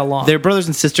surprisingly get along. They're brothers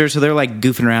and sisters, so they're like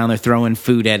goofing around. They're throwing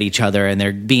food at each other and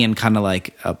they're being kind of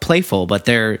like playful, but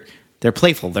they're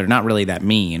playful. They're not really that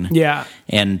mean. Yeah.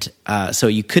 And so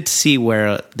you could see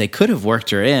where they could have worked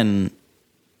her in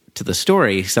to the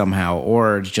story somehow,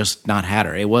 or just not had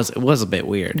her. It was a bit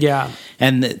weird. Yeah.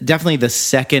 And definitely the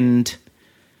second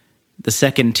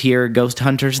tier ghost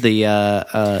hunters, the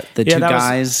two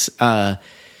guys,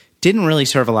 didn't really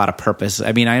serve a lot of purpose.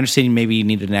 I mean, I understand maybe you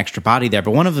needed an extra body there,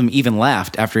 but one of them even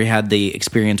left after he had the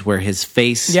experience where his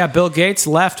face... Yeah, Bill Gates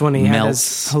left when he had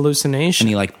his hallucination.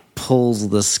 And he pulls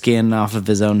the skin off of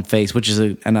his own face, which is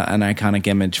an iconic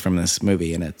image from this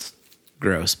movie, and it's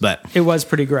gross, but it was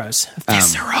pretty gross.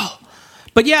 Visceral.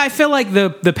 But yeah, I feel like the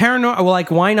paranormal. Well, like,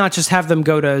 why not just have them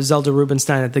go to Zelda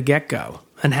Rubinstein at the get-go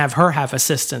and have her have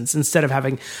assistance instead of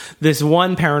having this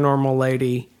one paranormal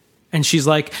lady? And she's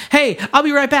like, "Hey, I'll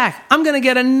be right back. I'm gonna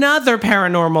get another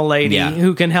paranormal lady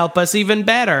who can help us even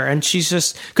better." And she's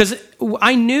just, because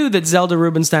I knew that Zelda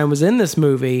Rubinstein was in this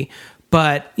movie.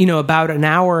 But, about an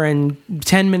hour and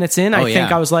 10 minutes in, I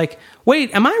think I was like,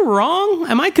 wait, am I wrong?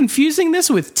 Am I confusing this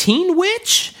with Teen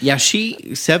Witch? Yeah,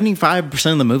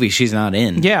 75% of the movie she's not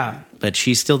in. Yeah. But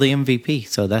she's still the MVP,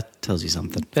 so that tells you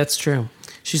something. That's true.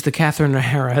 She's the Catherine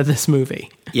O'Hara of this movie.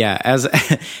 Yeah,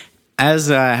 as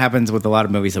happens with a lot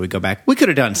of movies that we go back, we could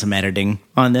have done some editing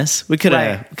on this. We could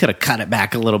have cut it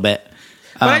back a little bit.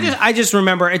 But I just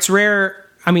remember it's rare.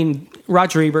 I mean,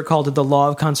 Roger Ebert called it the law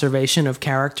of conservation of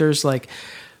characters, like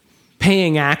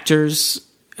paying actors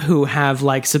who have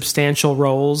like substantial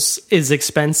roles is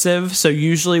expensive. So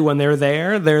usually when they're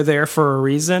there for a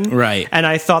reason. Right. And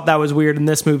I thought that was weird in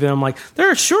this movie. I'm like,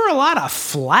 there's sure a lot of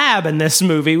flab in this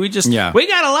movie. We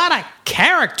got a lot of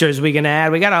characters we can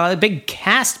add. We got a big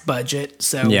cast budget.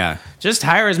 So just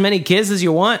hire as many kids as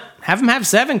you want. Have them have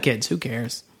 7 kids. Who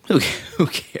cares? Who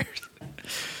cares?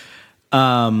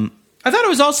 I thought it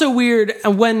was also weird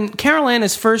when Carol Ann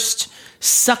is first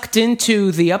sucked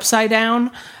into the Upside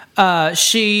Down.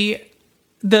 The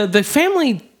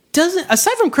family doesn't,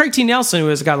 aside from Craig T. Nelson, who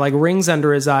has got like rings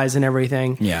under his eyes and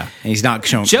everything. Yeah, and he's not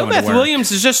showing. JoBeth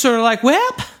Williams is just sort of like,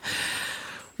 well,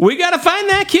 we got to find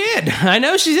that kid. I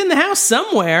know she's in the house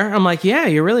somewhere. I'm like, yeah,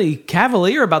 you're really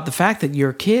cavalier about the fact that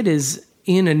your kid is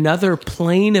in another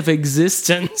plane of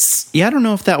existence. Yeah, I don't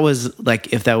know if that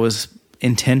was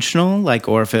intentional, like,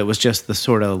 or if it was just the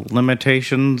sort of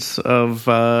limitations of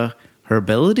her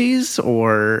abilities,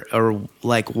 or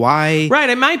like why? Right,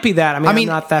 it might be that. I mean, I'm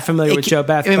not that familiar with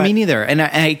JoBeth. Me neither, and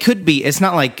it could be. It's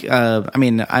not like.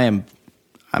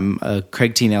 I'm a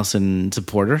Craig T. Nelson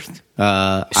supporter.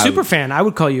 Super fan. I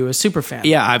would call you a super fan.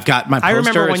 Yeah, I've got my poster. I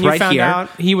remember when you found here. out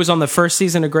he was on the first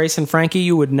season of Grace and Frankie,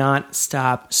 you would not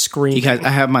stop screaming. You guys, I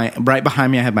have right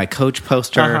behind me, I have my Coach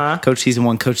poster, Coach Season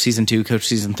 1, Coach Season 2, Coach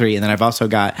Season 3, and then I've also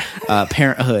got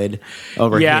Parenthood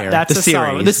over here. Yeah, that's the series.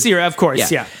 Solid. The series, of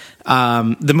course, yeah.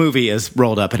 The movie is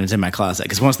rolled up and it's in my closet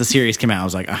because once the series came out, I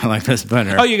was like, I like this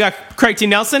better. Oh, you got Craig T.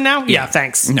 Nelson now? Yeah,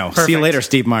 thanks. No, Perfect. See you later,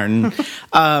 Steve Martin.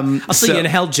 I'll see you in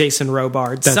hell, Jason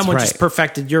Robards. Someone just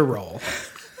perfected your role.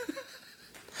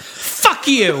 Fuck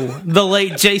you, the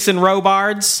late Jason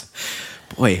Robards.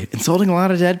 Boy, insulting a lot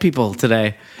of dead people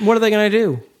today. What are they going to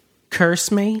do?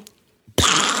 Curse me?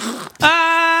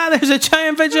 There's a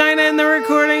giant vagina in the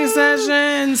recording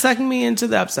session sucking me into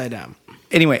the Upside Down.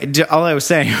 Anyway, all I was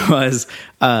saying was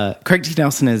Craig T.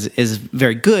 Nelson is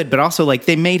very good, but also like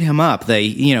they made him up.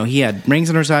 He had rings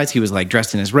in his eyes. He was like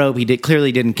dressed in his robe. He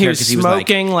clearly didn't care because he was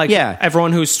smoking like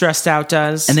everyone who's stressed out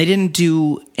does. And they didn't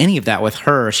do any of that with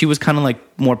her. She was kind of like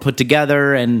more put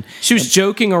together, and she was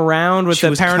joking around with the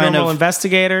paranormal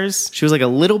investigators. She was like a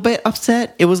little bit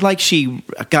upset. It was like she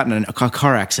got in a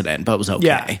car accident, but it was okay.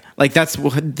 Yeah. Like that's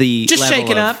the just level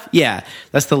shaken up. Yeah,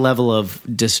 that's the level of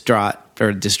distraught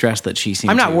or distress that she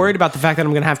seems. I'm not worried about the fact that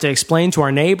I'm going to have to explain to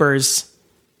our neighbors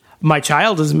my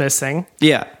child is missing.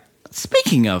 Yeah.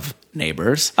 Speaking of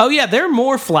neighbors, they're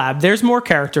more flab. There's more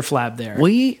character flab there.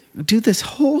 We do this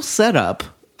whole setup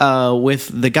with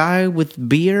the guy with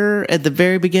beer at the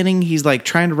very beginning. He's like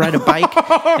trying to ride a bike,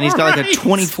 and he's got like a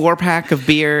 24-pack of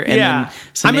beer. And then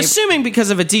I'm assuming because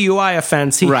of a DUI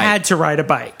offense, he had to ride a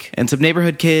bike. And some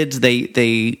neighborhood kids,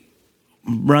 they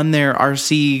run their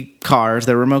RC cars,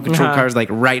 their remote control cars, like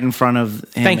right in front of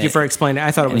him. Thank you for explaining.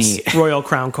 I thought it was Royal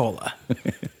Crown Cola.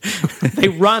 They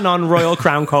run on Royal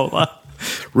Crown Cola.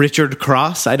 Richard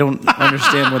Cross? I don't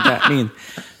understand what that means.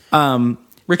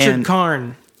 Richard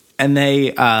Karn. And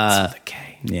they...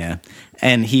 yeah.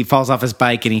 And he falls off his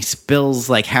bike and he spills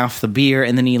like half the beer,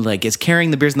 and then he like is carrying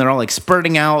the beers and they're all like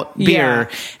spurting out beer,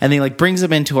 and they like brings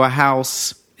them into a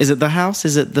house. Is it the house?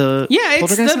 Is it the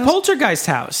it's the poltergeist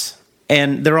house.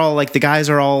 And they're all like, the guys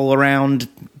are all around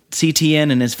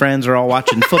CTN and his friends are all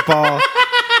watching football.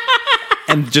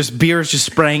 And just beer is just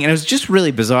spraying. And it was just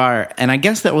really bizarre. And I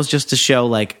guess that was just to show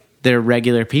like they're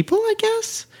regular people, I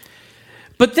guess.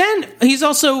 But then he's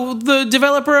also the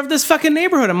developer of this fucking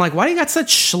neighborhood. I'm like, why do you got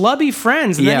such schlubby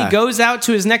friends? And then he goes out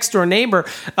to his next door neighbor.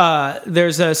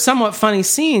 There's a somewhat funny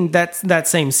scene. That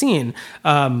same scene.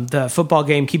 The football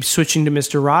game keeps switching to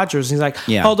Mr. Rogers. And he's like,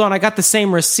 hold on, I got the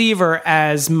same receiver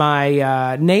as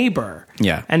my neighbor.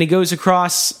 Yeah. And he goes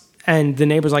across, and the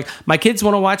neighbor's like, my kids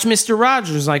want to watch Mr.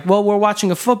 Rogers. Like, well, we're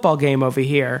watching a football game over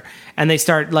here. And they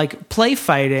start like play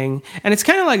fighting. And it's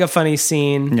kind of like a funny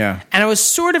scene. Yeah. And I was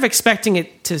sort of expecting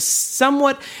it to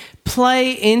somewhat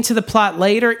play into the plot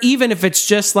later, even if it's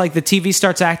just like the TV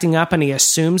starts acting up and he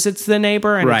assumes it's the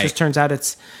neighbor, and it just turns out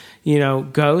it's,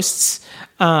 ghosts.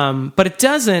 But it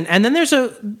doesn't. And then there's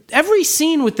every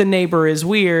scene with the neighbor is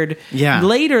weird. Yeah.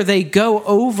 Later they go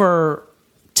over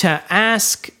to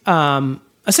ask,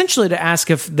 essentially to ask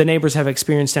if the neighbors have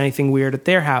experienced anything weird at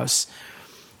their house.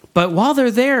 But while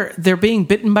they're there, they're being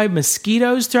bitten by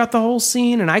mosquitoes throughout the whole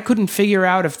scene, and I couldn't figure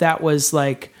out if that was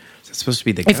like... Is that supposed to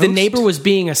be the ghost? If the neighbor was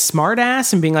being a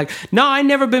smartass and being like, no, I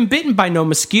never been bitten by no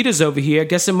mosquitoes over here. I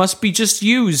guess it must be just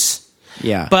yous.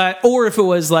 Yeah. Or if it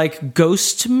was like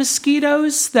ghost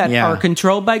mosquitoes that Yeah. are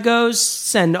controlled by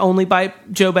ghosts and only by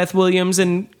Jo Beth Williams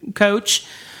and Coach.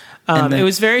 It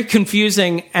was very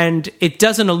confusing, and it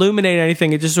doesn't illuminate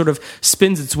anything. It just sort of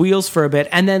spins its wheels for a bit.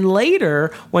 And then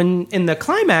later, when in the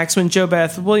climax, when Jo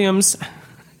Beth Williams,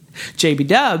 JB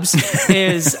Dubs,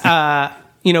 is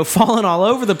falling all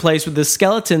over the place with the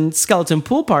skeleton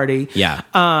pool party. Yeah.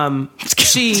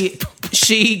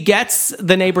 She gets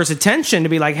the neighbors' attention to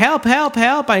be like, help, help,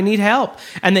 help, I need help.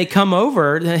 And they come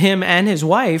over, him and his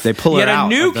wife. They pull her yet a out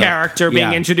new of the- character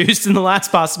being Yeah. introduced in the last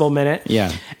possible minute.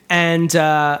 Yeah. And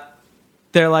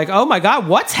they're like, oh my God,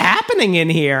 what's happening in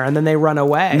here? And then they run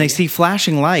away. And they see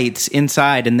flashing lights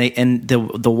inside, and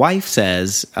the wife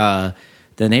says,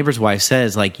 the neighbor's wife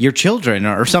says, like, your children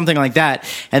or something like that.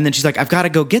 And then she's like, I've got to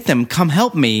go get them. Come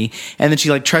help me. And then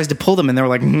she like tries to pull them, and they're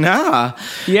like, nah.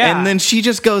 Yeah. And then she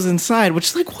just goes inside, which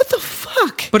is like, what the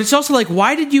fuck? But it's also like,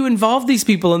 why did you involve these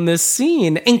people in this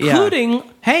scene? Including,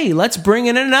 hey, let's bring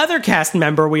in another cast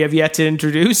member we have yet to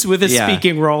introduce with a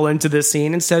speaking role into this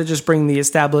scene instead of just bringing the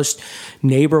established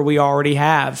neighbor we already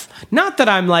have. Not that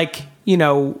I'm like,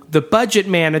 the budget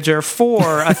manager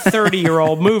for a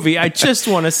 30-year-old movie. I just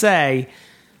want to say,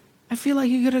 I feel like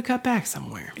you could have cut back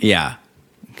somewhere. Yeah.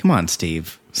 Come on,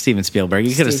 Steven Spielberg.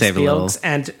 You could have saved a little.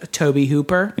 And Tobe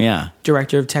Hooper. Yeah.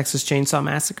 Director of Texas Chainsaw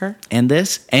Massacre. And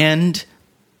this, and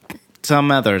some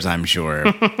others, I'm sure.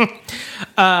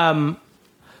 But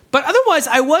otherwise,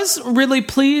 I was really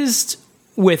pleased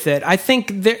with it. I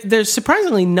think there's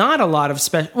surprisingly not a lot of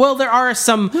special... Well, there are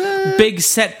some big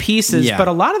set pieces, but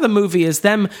a lot of the movie is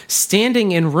them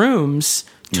standing in rooms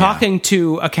talking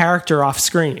to a character off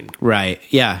screen. Right,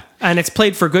 yeah. And it's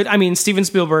played for good. I mean, Steven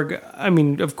Spielberg,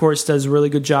 of course, does a really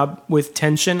good job with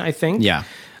tension, I think. Yeah.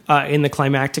 In the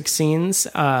climactic scenes.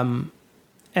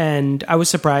 And I was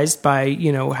surprised by,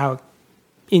 how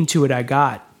into it I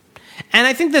got. And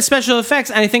I think the special effects,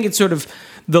 and I think it's sort of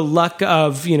the luck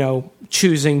of,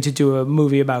 choosing to do a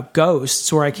movie about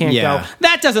ghosts where I can't go,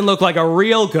 that doesn't look like a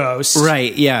real ghost.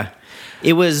 Right, yeah.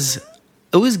 It was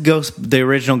the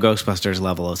original Ghostbusters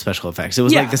level of special effects. It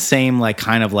was like the same, like,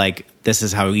 kind of like, this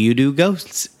is how you do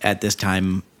ghosts at this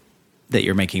time that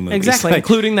you're making movies. Exactly, Like,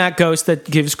 including that ghost that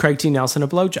gives Craig T. Nelson a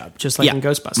blowjob, just like in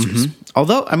Ghostbusters. Mm-hmm.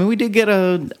 Although, we did get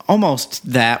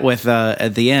almost that with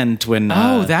at the end when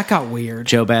that got weird.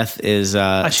 Jo Beth is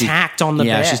attacked on the bed.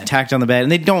 Yeah, she's attacked on the bed,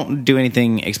 and they don't do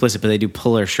anything explicit, but they do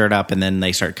pull her shirt up, and then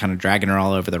they start kind of dragging her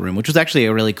all over the room, which was actually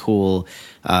a really cool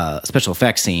special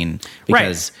effects scene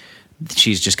because. Right.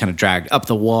 She's just kind of dragged up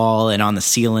the wall and on the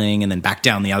ceiling and then back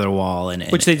down the other wall. And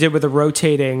which they did with a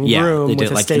rotating room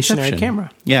with a like stationary Inception.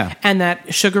 camera. Yeah. And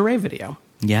that Sugar Ray video.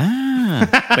 Yeah.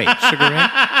 Wait, Sugar Ray?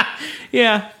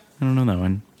 Yeah. I don't know that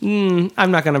one.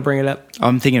 I'm not going to bring it up.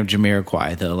 I'm thinking of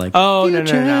Jamiroquai, though. Like,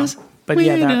 no. But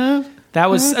yeah, that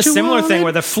was a similar thing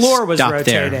where the floor was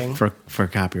rotating. There for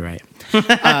copyright.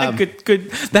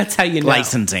 Good. That's how you know.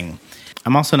 Licensing.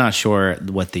 I'm also not sure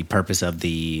what the purpose of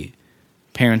the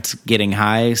parents getting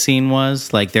high scene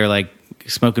was. Like, they're like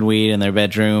smoking weed in their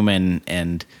bedroom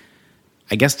and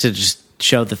I guess to just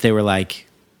show that they were like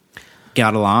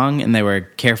got along and they were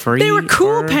carefree. They were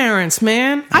cool parents,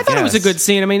 man. I thought it was a good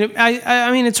scene. I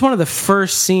mean, it's one of the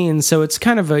first scenes, so it's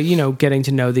kind of a, getting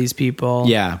to know these people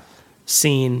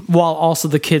scene, while also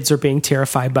the kids are being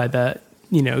terrified by the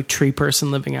tree person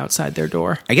living outside their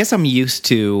door. I guess I'm used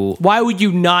to... Why would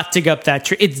you not dig up that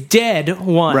tree? It's dead,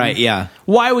 one. Right, yeah.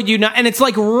 Why would you not? And it's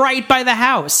like right by the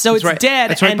house, so it's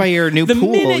dead. It's right by your new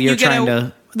pool. You're trying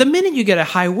to... The minute you get a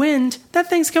high wind, that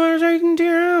thing's coming right into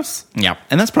your house. Yeah,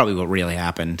 and that's probably what really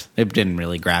happened. It didn't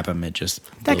really grab him. It just...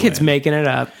 That kid's making it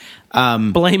up.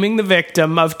 Blaming the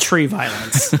victim of tree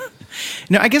violence.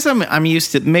 No, I guess I'm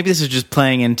used to... Maybe this is just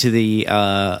playing into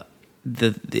the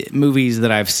movies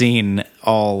that I've seen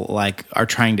all like are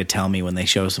trying to tell me when they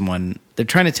show someone, they're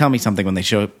trying to tell me something when they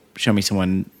show me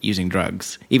someone using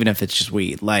drugs, even if it's just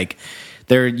weed. Like,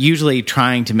 they're usually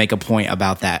trying to make a point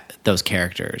about those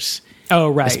characters. Oh,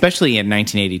 right. Especially in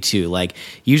 1982. Like,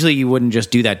 usually you wouldn't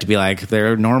just do that to be like,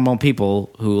 they're normal people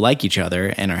who like each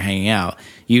other and are hanging out.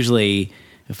 Usually,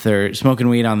 if they're smoking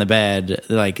weed on the bed,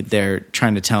 like, they're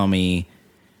trying to tell me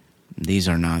these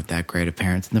are not that great of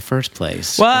parents in the first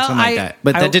place. Well, or something like that.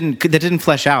 But that didn't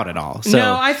flesh out at all. So.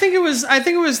 No, I think it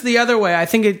was the other way. I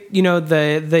think it,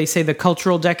 they say the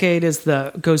cultural decade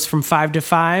goes from 5 to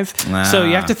 5. So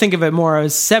you have to think of it more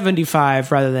as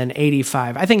 75 rather than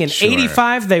 85. I think in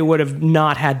 85 they would have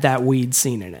not had that weed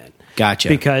scene in it. Gotcha.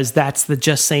 Because that's the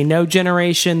Just Say No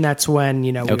generation. That's when,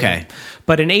 we Okay.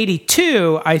 But in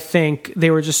 82, I think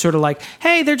they were just sort of like,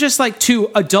 hey, they're just like two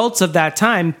adults of that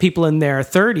time, people in their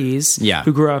 30s Yeah.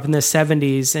 who grew up in the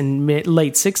 70s and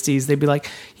late 60s. They'd be like,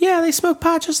 yeah, they smoke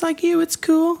pot just like you. It's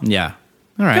cool. Yeah.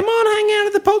 All right. Come on, hang out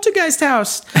at the Poltergeist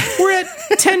house. We're at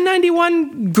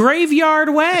 1091 Graveyard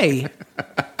Way.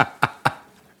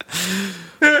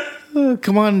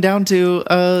 Come on down to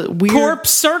weird Corpse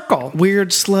Circle.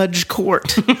 Weird Sludge Court.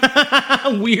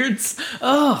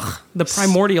 The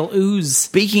primordial ooze.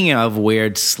 Speaking of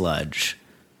weird sludge,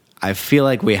 I feel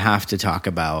like we have to talk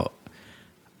about.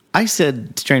 I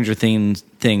said Stranger Things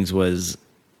was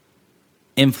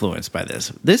influenced by this.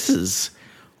 This is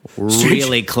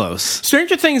really close.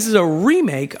 Stranger Things is a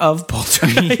remake of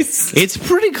Poltergeist. It's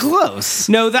pretty close.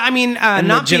 No, not being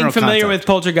general familiar concept. with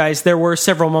Poltergeist, there were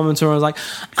several moments where I was like,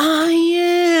 oh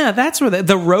yeah, that's where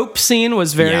the rope scene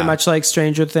was very Yeah. much like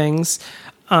Stranger Things.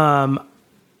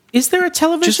 Is there a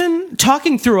television?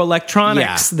 Talking through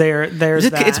electronics, Yeah. there's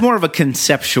that. It's more of a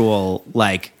conceptual,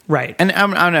 like... Right. And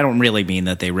I don't really mean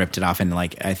that they ripped it off, and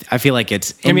like I feel like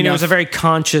it's... I mean, it enough- was a very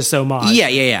conscious homage.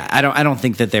 Yeah. I don't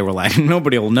think that they were like,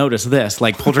 nobody will notice this.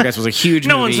 Like, Poltergeist was a huge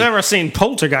No movie. one's ever seen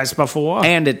Poltergeist before.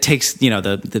 And it takes,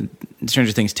 the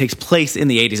Stranger Things takes place in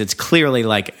the 80s. It's clearly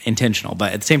like intentional,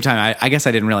 but at the same time, I guess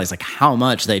I didn't realize like how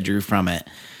much they drew from it.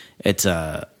 It's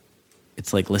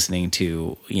like listening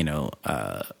to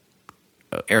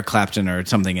Eric Clapton or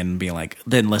something, and being like,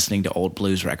 then listening to old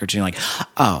blues records, and you're like,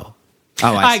 oh,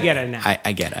 I see. get it now.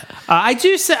 I get it.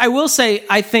 I will say,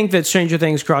 I think that Stranger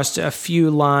Things crossed a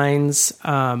few lines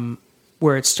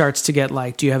where it starts to get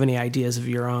like, do you have any ideas of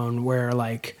your own? Where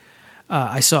like,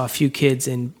 I saw a few kids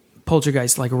in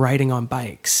Poltergeist like riding on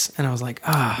bikes, and I was like,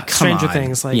 Stranger on.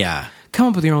 Things, like, Yeah. come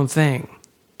up with your own thing.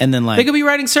 And then like, They could be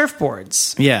riding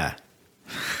surfboards. yeah.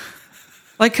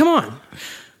 Like, come on,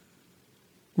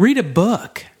 read a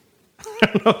book.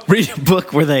 Read a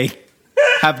book where they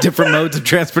have different modes of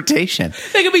transportation.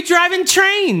 They could be driving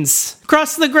trains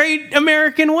across the great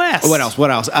American West. What else?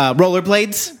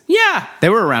 Rollerblades? Yeah. They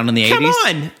were around in the 80s. Come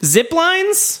on. Zip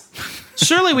lines?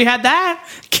 Surely we had that.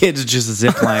 Kids just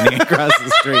ziplining across the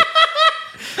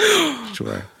street.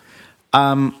 Sure.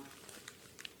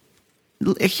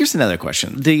 Here's another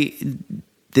question.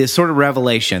 The sort of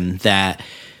revelation that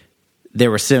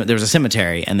there was a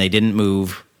cemetery and they didn't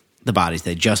move the bodies.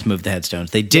 They just moved the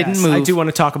headstones. They didn't Yes, move. I do want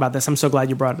to talk about this. I'm so glad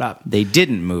you brought it up. They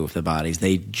didn't move the bodies.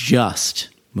 They just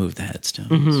moved the headstones.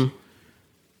 Mm-hmm.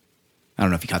 I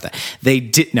don't know if you caught that. They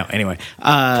did. No, anyway.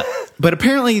 But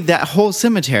apparently that whole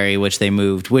cemetery, which they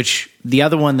moved, which the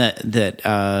other one that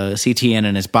CTN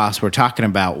and his boss were talking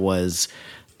about was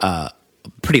a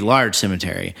pretty large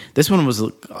cemetery. This one was,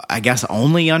 I guess,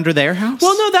 only under their house?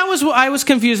 Well, no, that was I was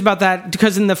confused about that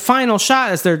because in the final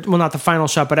shot, not the final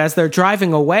shot, but as they're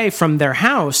driving away from their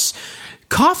house,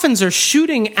 coffins are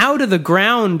shooting out of the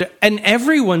ground in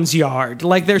everyone's yard.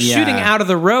 Like they're shooting out of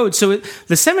the road. So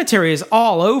the cemetery is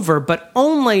all over, but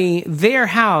only their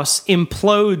house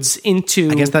implodes into,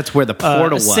 I guess that's where the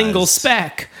portal was. A single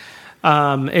speck.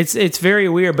 It's very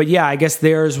weird, but yeah, I guess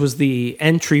theirs was the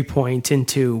entry point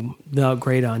into the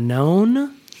great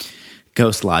unknown.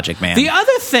 Ghost logic, man. The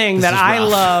other thing that is I rough.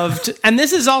 loved, and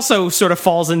this is also sort of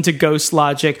falls into ghost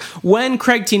logic, when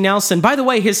Craig T. Nelson, by the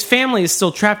way, his family is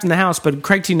still trapped in the house, but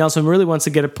Craig T. Nelson really wants to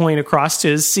get a point across to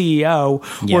his CEO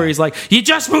where he's like, you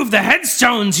just moved the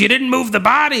headstones, you didn't move the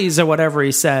bodies, or whatever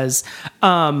he says.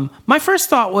 My first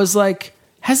thought was like,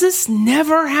 has this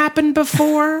never happened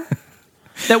before?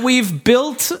 That we've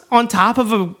built on top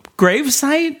of a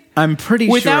gravesite? I'm pretty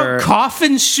without sure.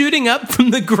 coffins shooting up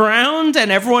from the ground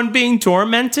and everyone being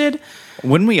tormented?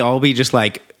 Wouldn't we all be just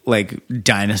like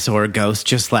dinosaur ghosts,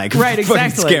 just like Right, fucking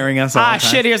exactly. scaring us all the time?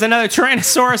 Shit, here's another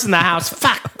Tyrannosaurus in the house.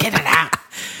 Fuck, get it out.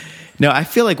 No, I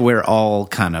feel like we're all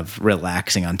kind of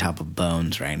relaxing on top of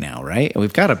bones right now, right?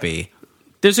 We've got to be.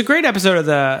 There's a great episode of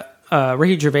the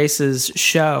Ricky Gervais's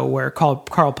show where Carl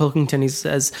Pilkington, he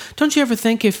says, don't you ever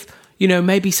think if,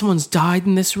 maybe someone's died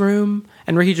in this room?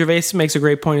 And Ricky Gervais makes a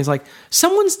great point. He's like,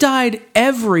 someone's died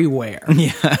everywhere.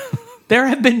 Yeah. There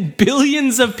have been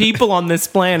billions of people on this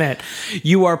planet.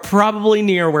 You are probably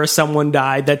near where someone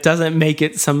died. That doesn't make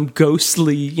it some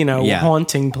ghostly,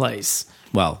 haunting place.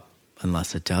 Well,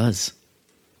 unless it does.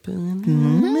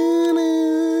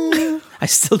 I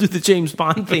still do the James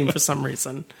Bond theme for some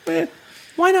reason.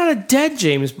 Why not a dead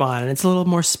James Bond? And it's a little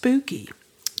more spooky.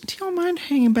 Do y'all mind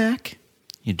hanging back?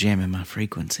 You're jamming my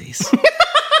frequencies.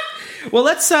 Well,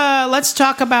 let's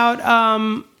talk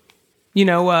about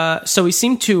so we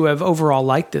seem to have overall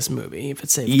liked this movie. If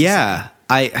it's safe, to Yeah.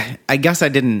 I guess I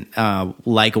didn't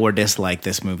like or dislike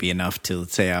this movie enough to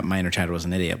say my inner child was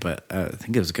an idiot, but I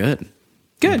think it was good.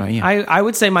 Good. I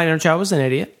would say my inner child was an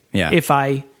idiot. Yeah.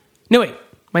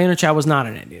 My inner child was not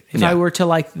an idiot. If I were to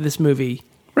like this movie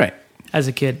right as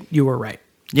a kid, you were right.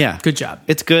 Yeah. Good job.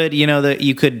 It's good. You know, that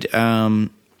you could,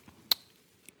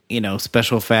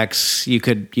 special effects, you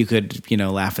could,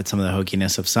 laugh at some of the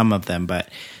hokiness of some of them, but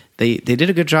they did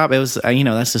a good job. It was,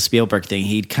 that's the Spielberg thing.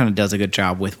 He kind of does a good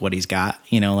job with what he's got,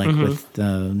 with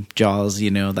Jaws,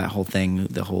 that whole thing,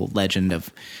 the whole legend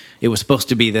of, it was supposed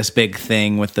to be this big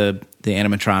thing with the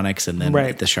animatronics, and then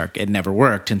the shark, it never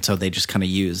worked. And so they just kind of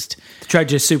tried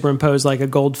to superimpose like a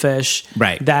goldfish.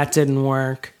 Right. That didn't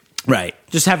work. Right.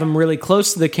 Just have him really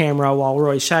close to the camera while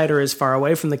Roy Scheider is far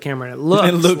away from the camera. And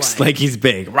it looks like he's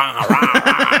big. Rah, rah,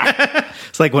 rah.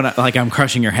 It's like when I'm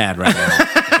crushing your head right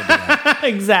now.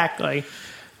 Exactly.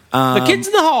 The kids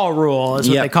in the hall rule is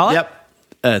what they call it. Yep.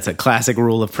 It's a classic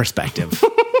rule of perspective.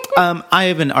 I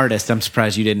am an artist. I'm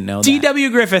surprised you didn't know that.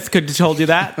 D.W. Griffith could have told you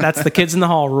that. That's the kids in the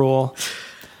hall rule.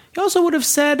 He also would have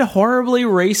said horribly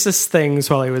racist things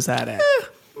while he was at it.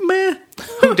 Meh.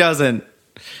 Who doesn't?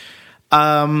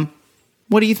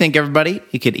 What do you think, everybody?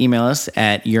 You could email us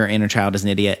at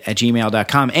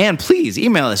yourinnerchildisanidiot@gmail.com. And please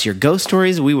email us your ghost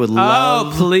stories. We would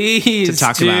love to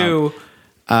talk about.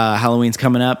 Halloween's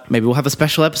coming up. Maybe we'll have a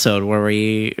special episode where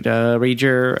we read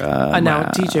your...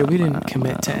 now, DJ, we didn't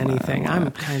commit to anything.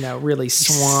 I'm kind of really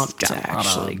swamped,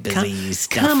 actually. Busy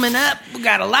stuff. Coming up, we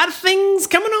got a lot of things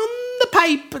coming on the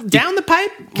pipe, down the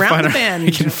pipe, round the bend,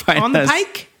 you can find on the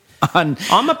pike. On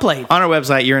my plate. On our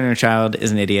website,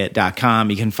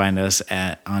 yourinnerchildisanidiot.com. You can find us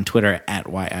on Twitter at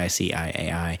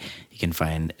YICIAI. You can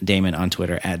find Damon on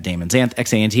Twitter at DamonXanth,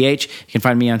 XANTH. You can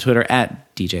find me on Twitter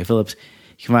at DJ Phillips.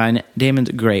 You can find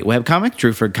Damon's great webcomic,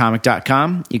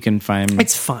 drewfordcomic.com. You can find...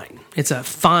 It's fine. It's a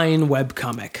fine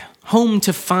webcomic. Home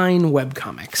to fine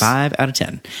webcomics. 5 out of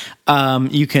 10.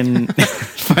 You can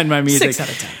find my music. 6 out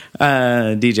of 10.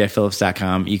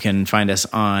 DJPhillips.com. You can find us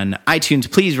on iTunes.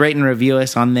 Please rate and review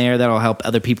us on there. That'll help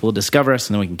other people discover us,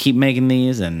 and then we can keep making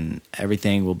these, and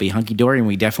everything will be hunky-dory, and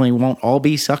we definitely won't all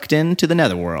be sucked into the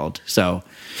netherworld. So,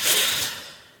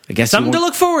 I guess something to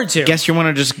look forward to. I guess you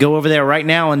want to just go over there right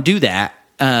now and do that.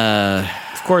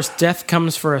 Of course, death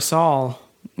comes for us all.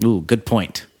 Ooh, good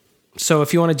point. So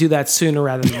if you want to do that sooner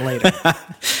rather than later.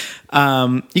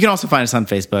 You can also find us on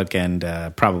Facebook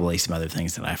and probably some other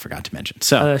things that I forgot to mention.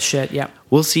 So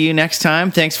we'll see you next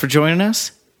time. Thanks for joining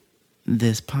us.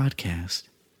 This podcast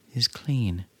is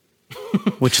clean.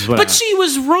 Which is what But she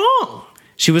was wrong.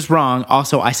 She was wrong.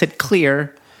 Also, I said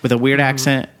clear with a weird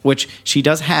accent, which she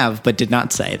does have, but did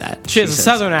not say that. She has a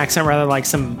southern accent rather like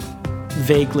some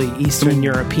vaguely Eastern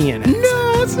European accent.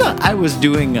 No, it's not. I was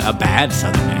doing a bad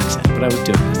southern accent, but I was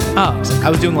doing this. Oh. I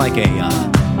was doing like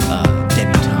a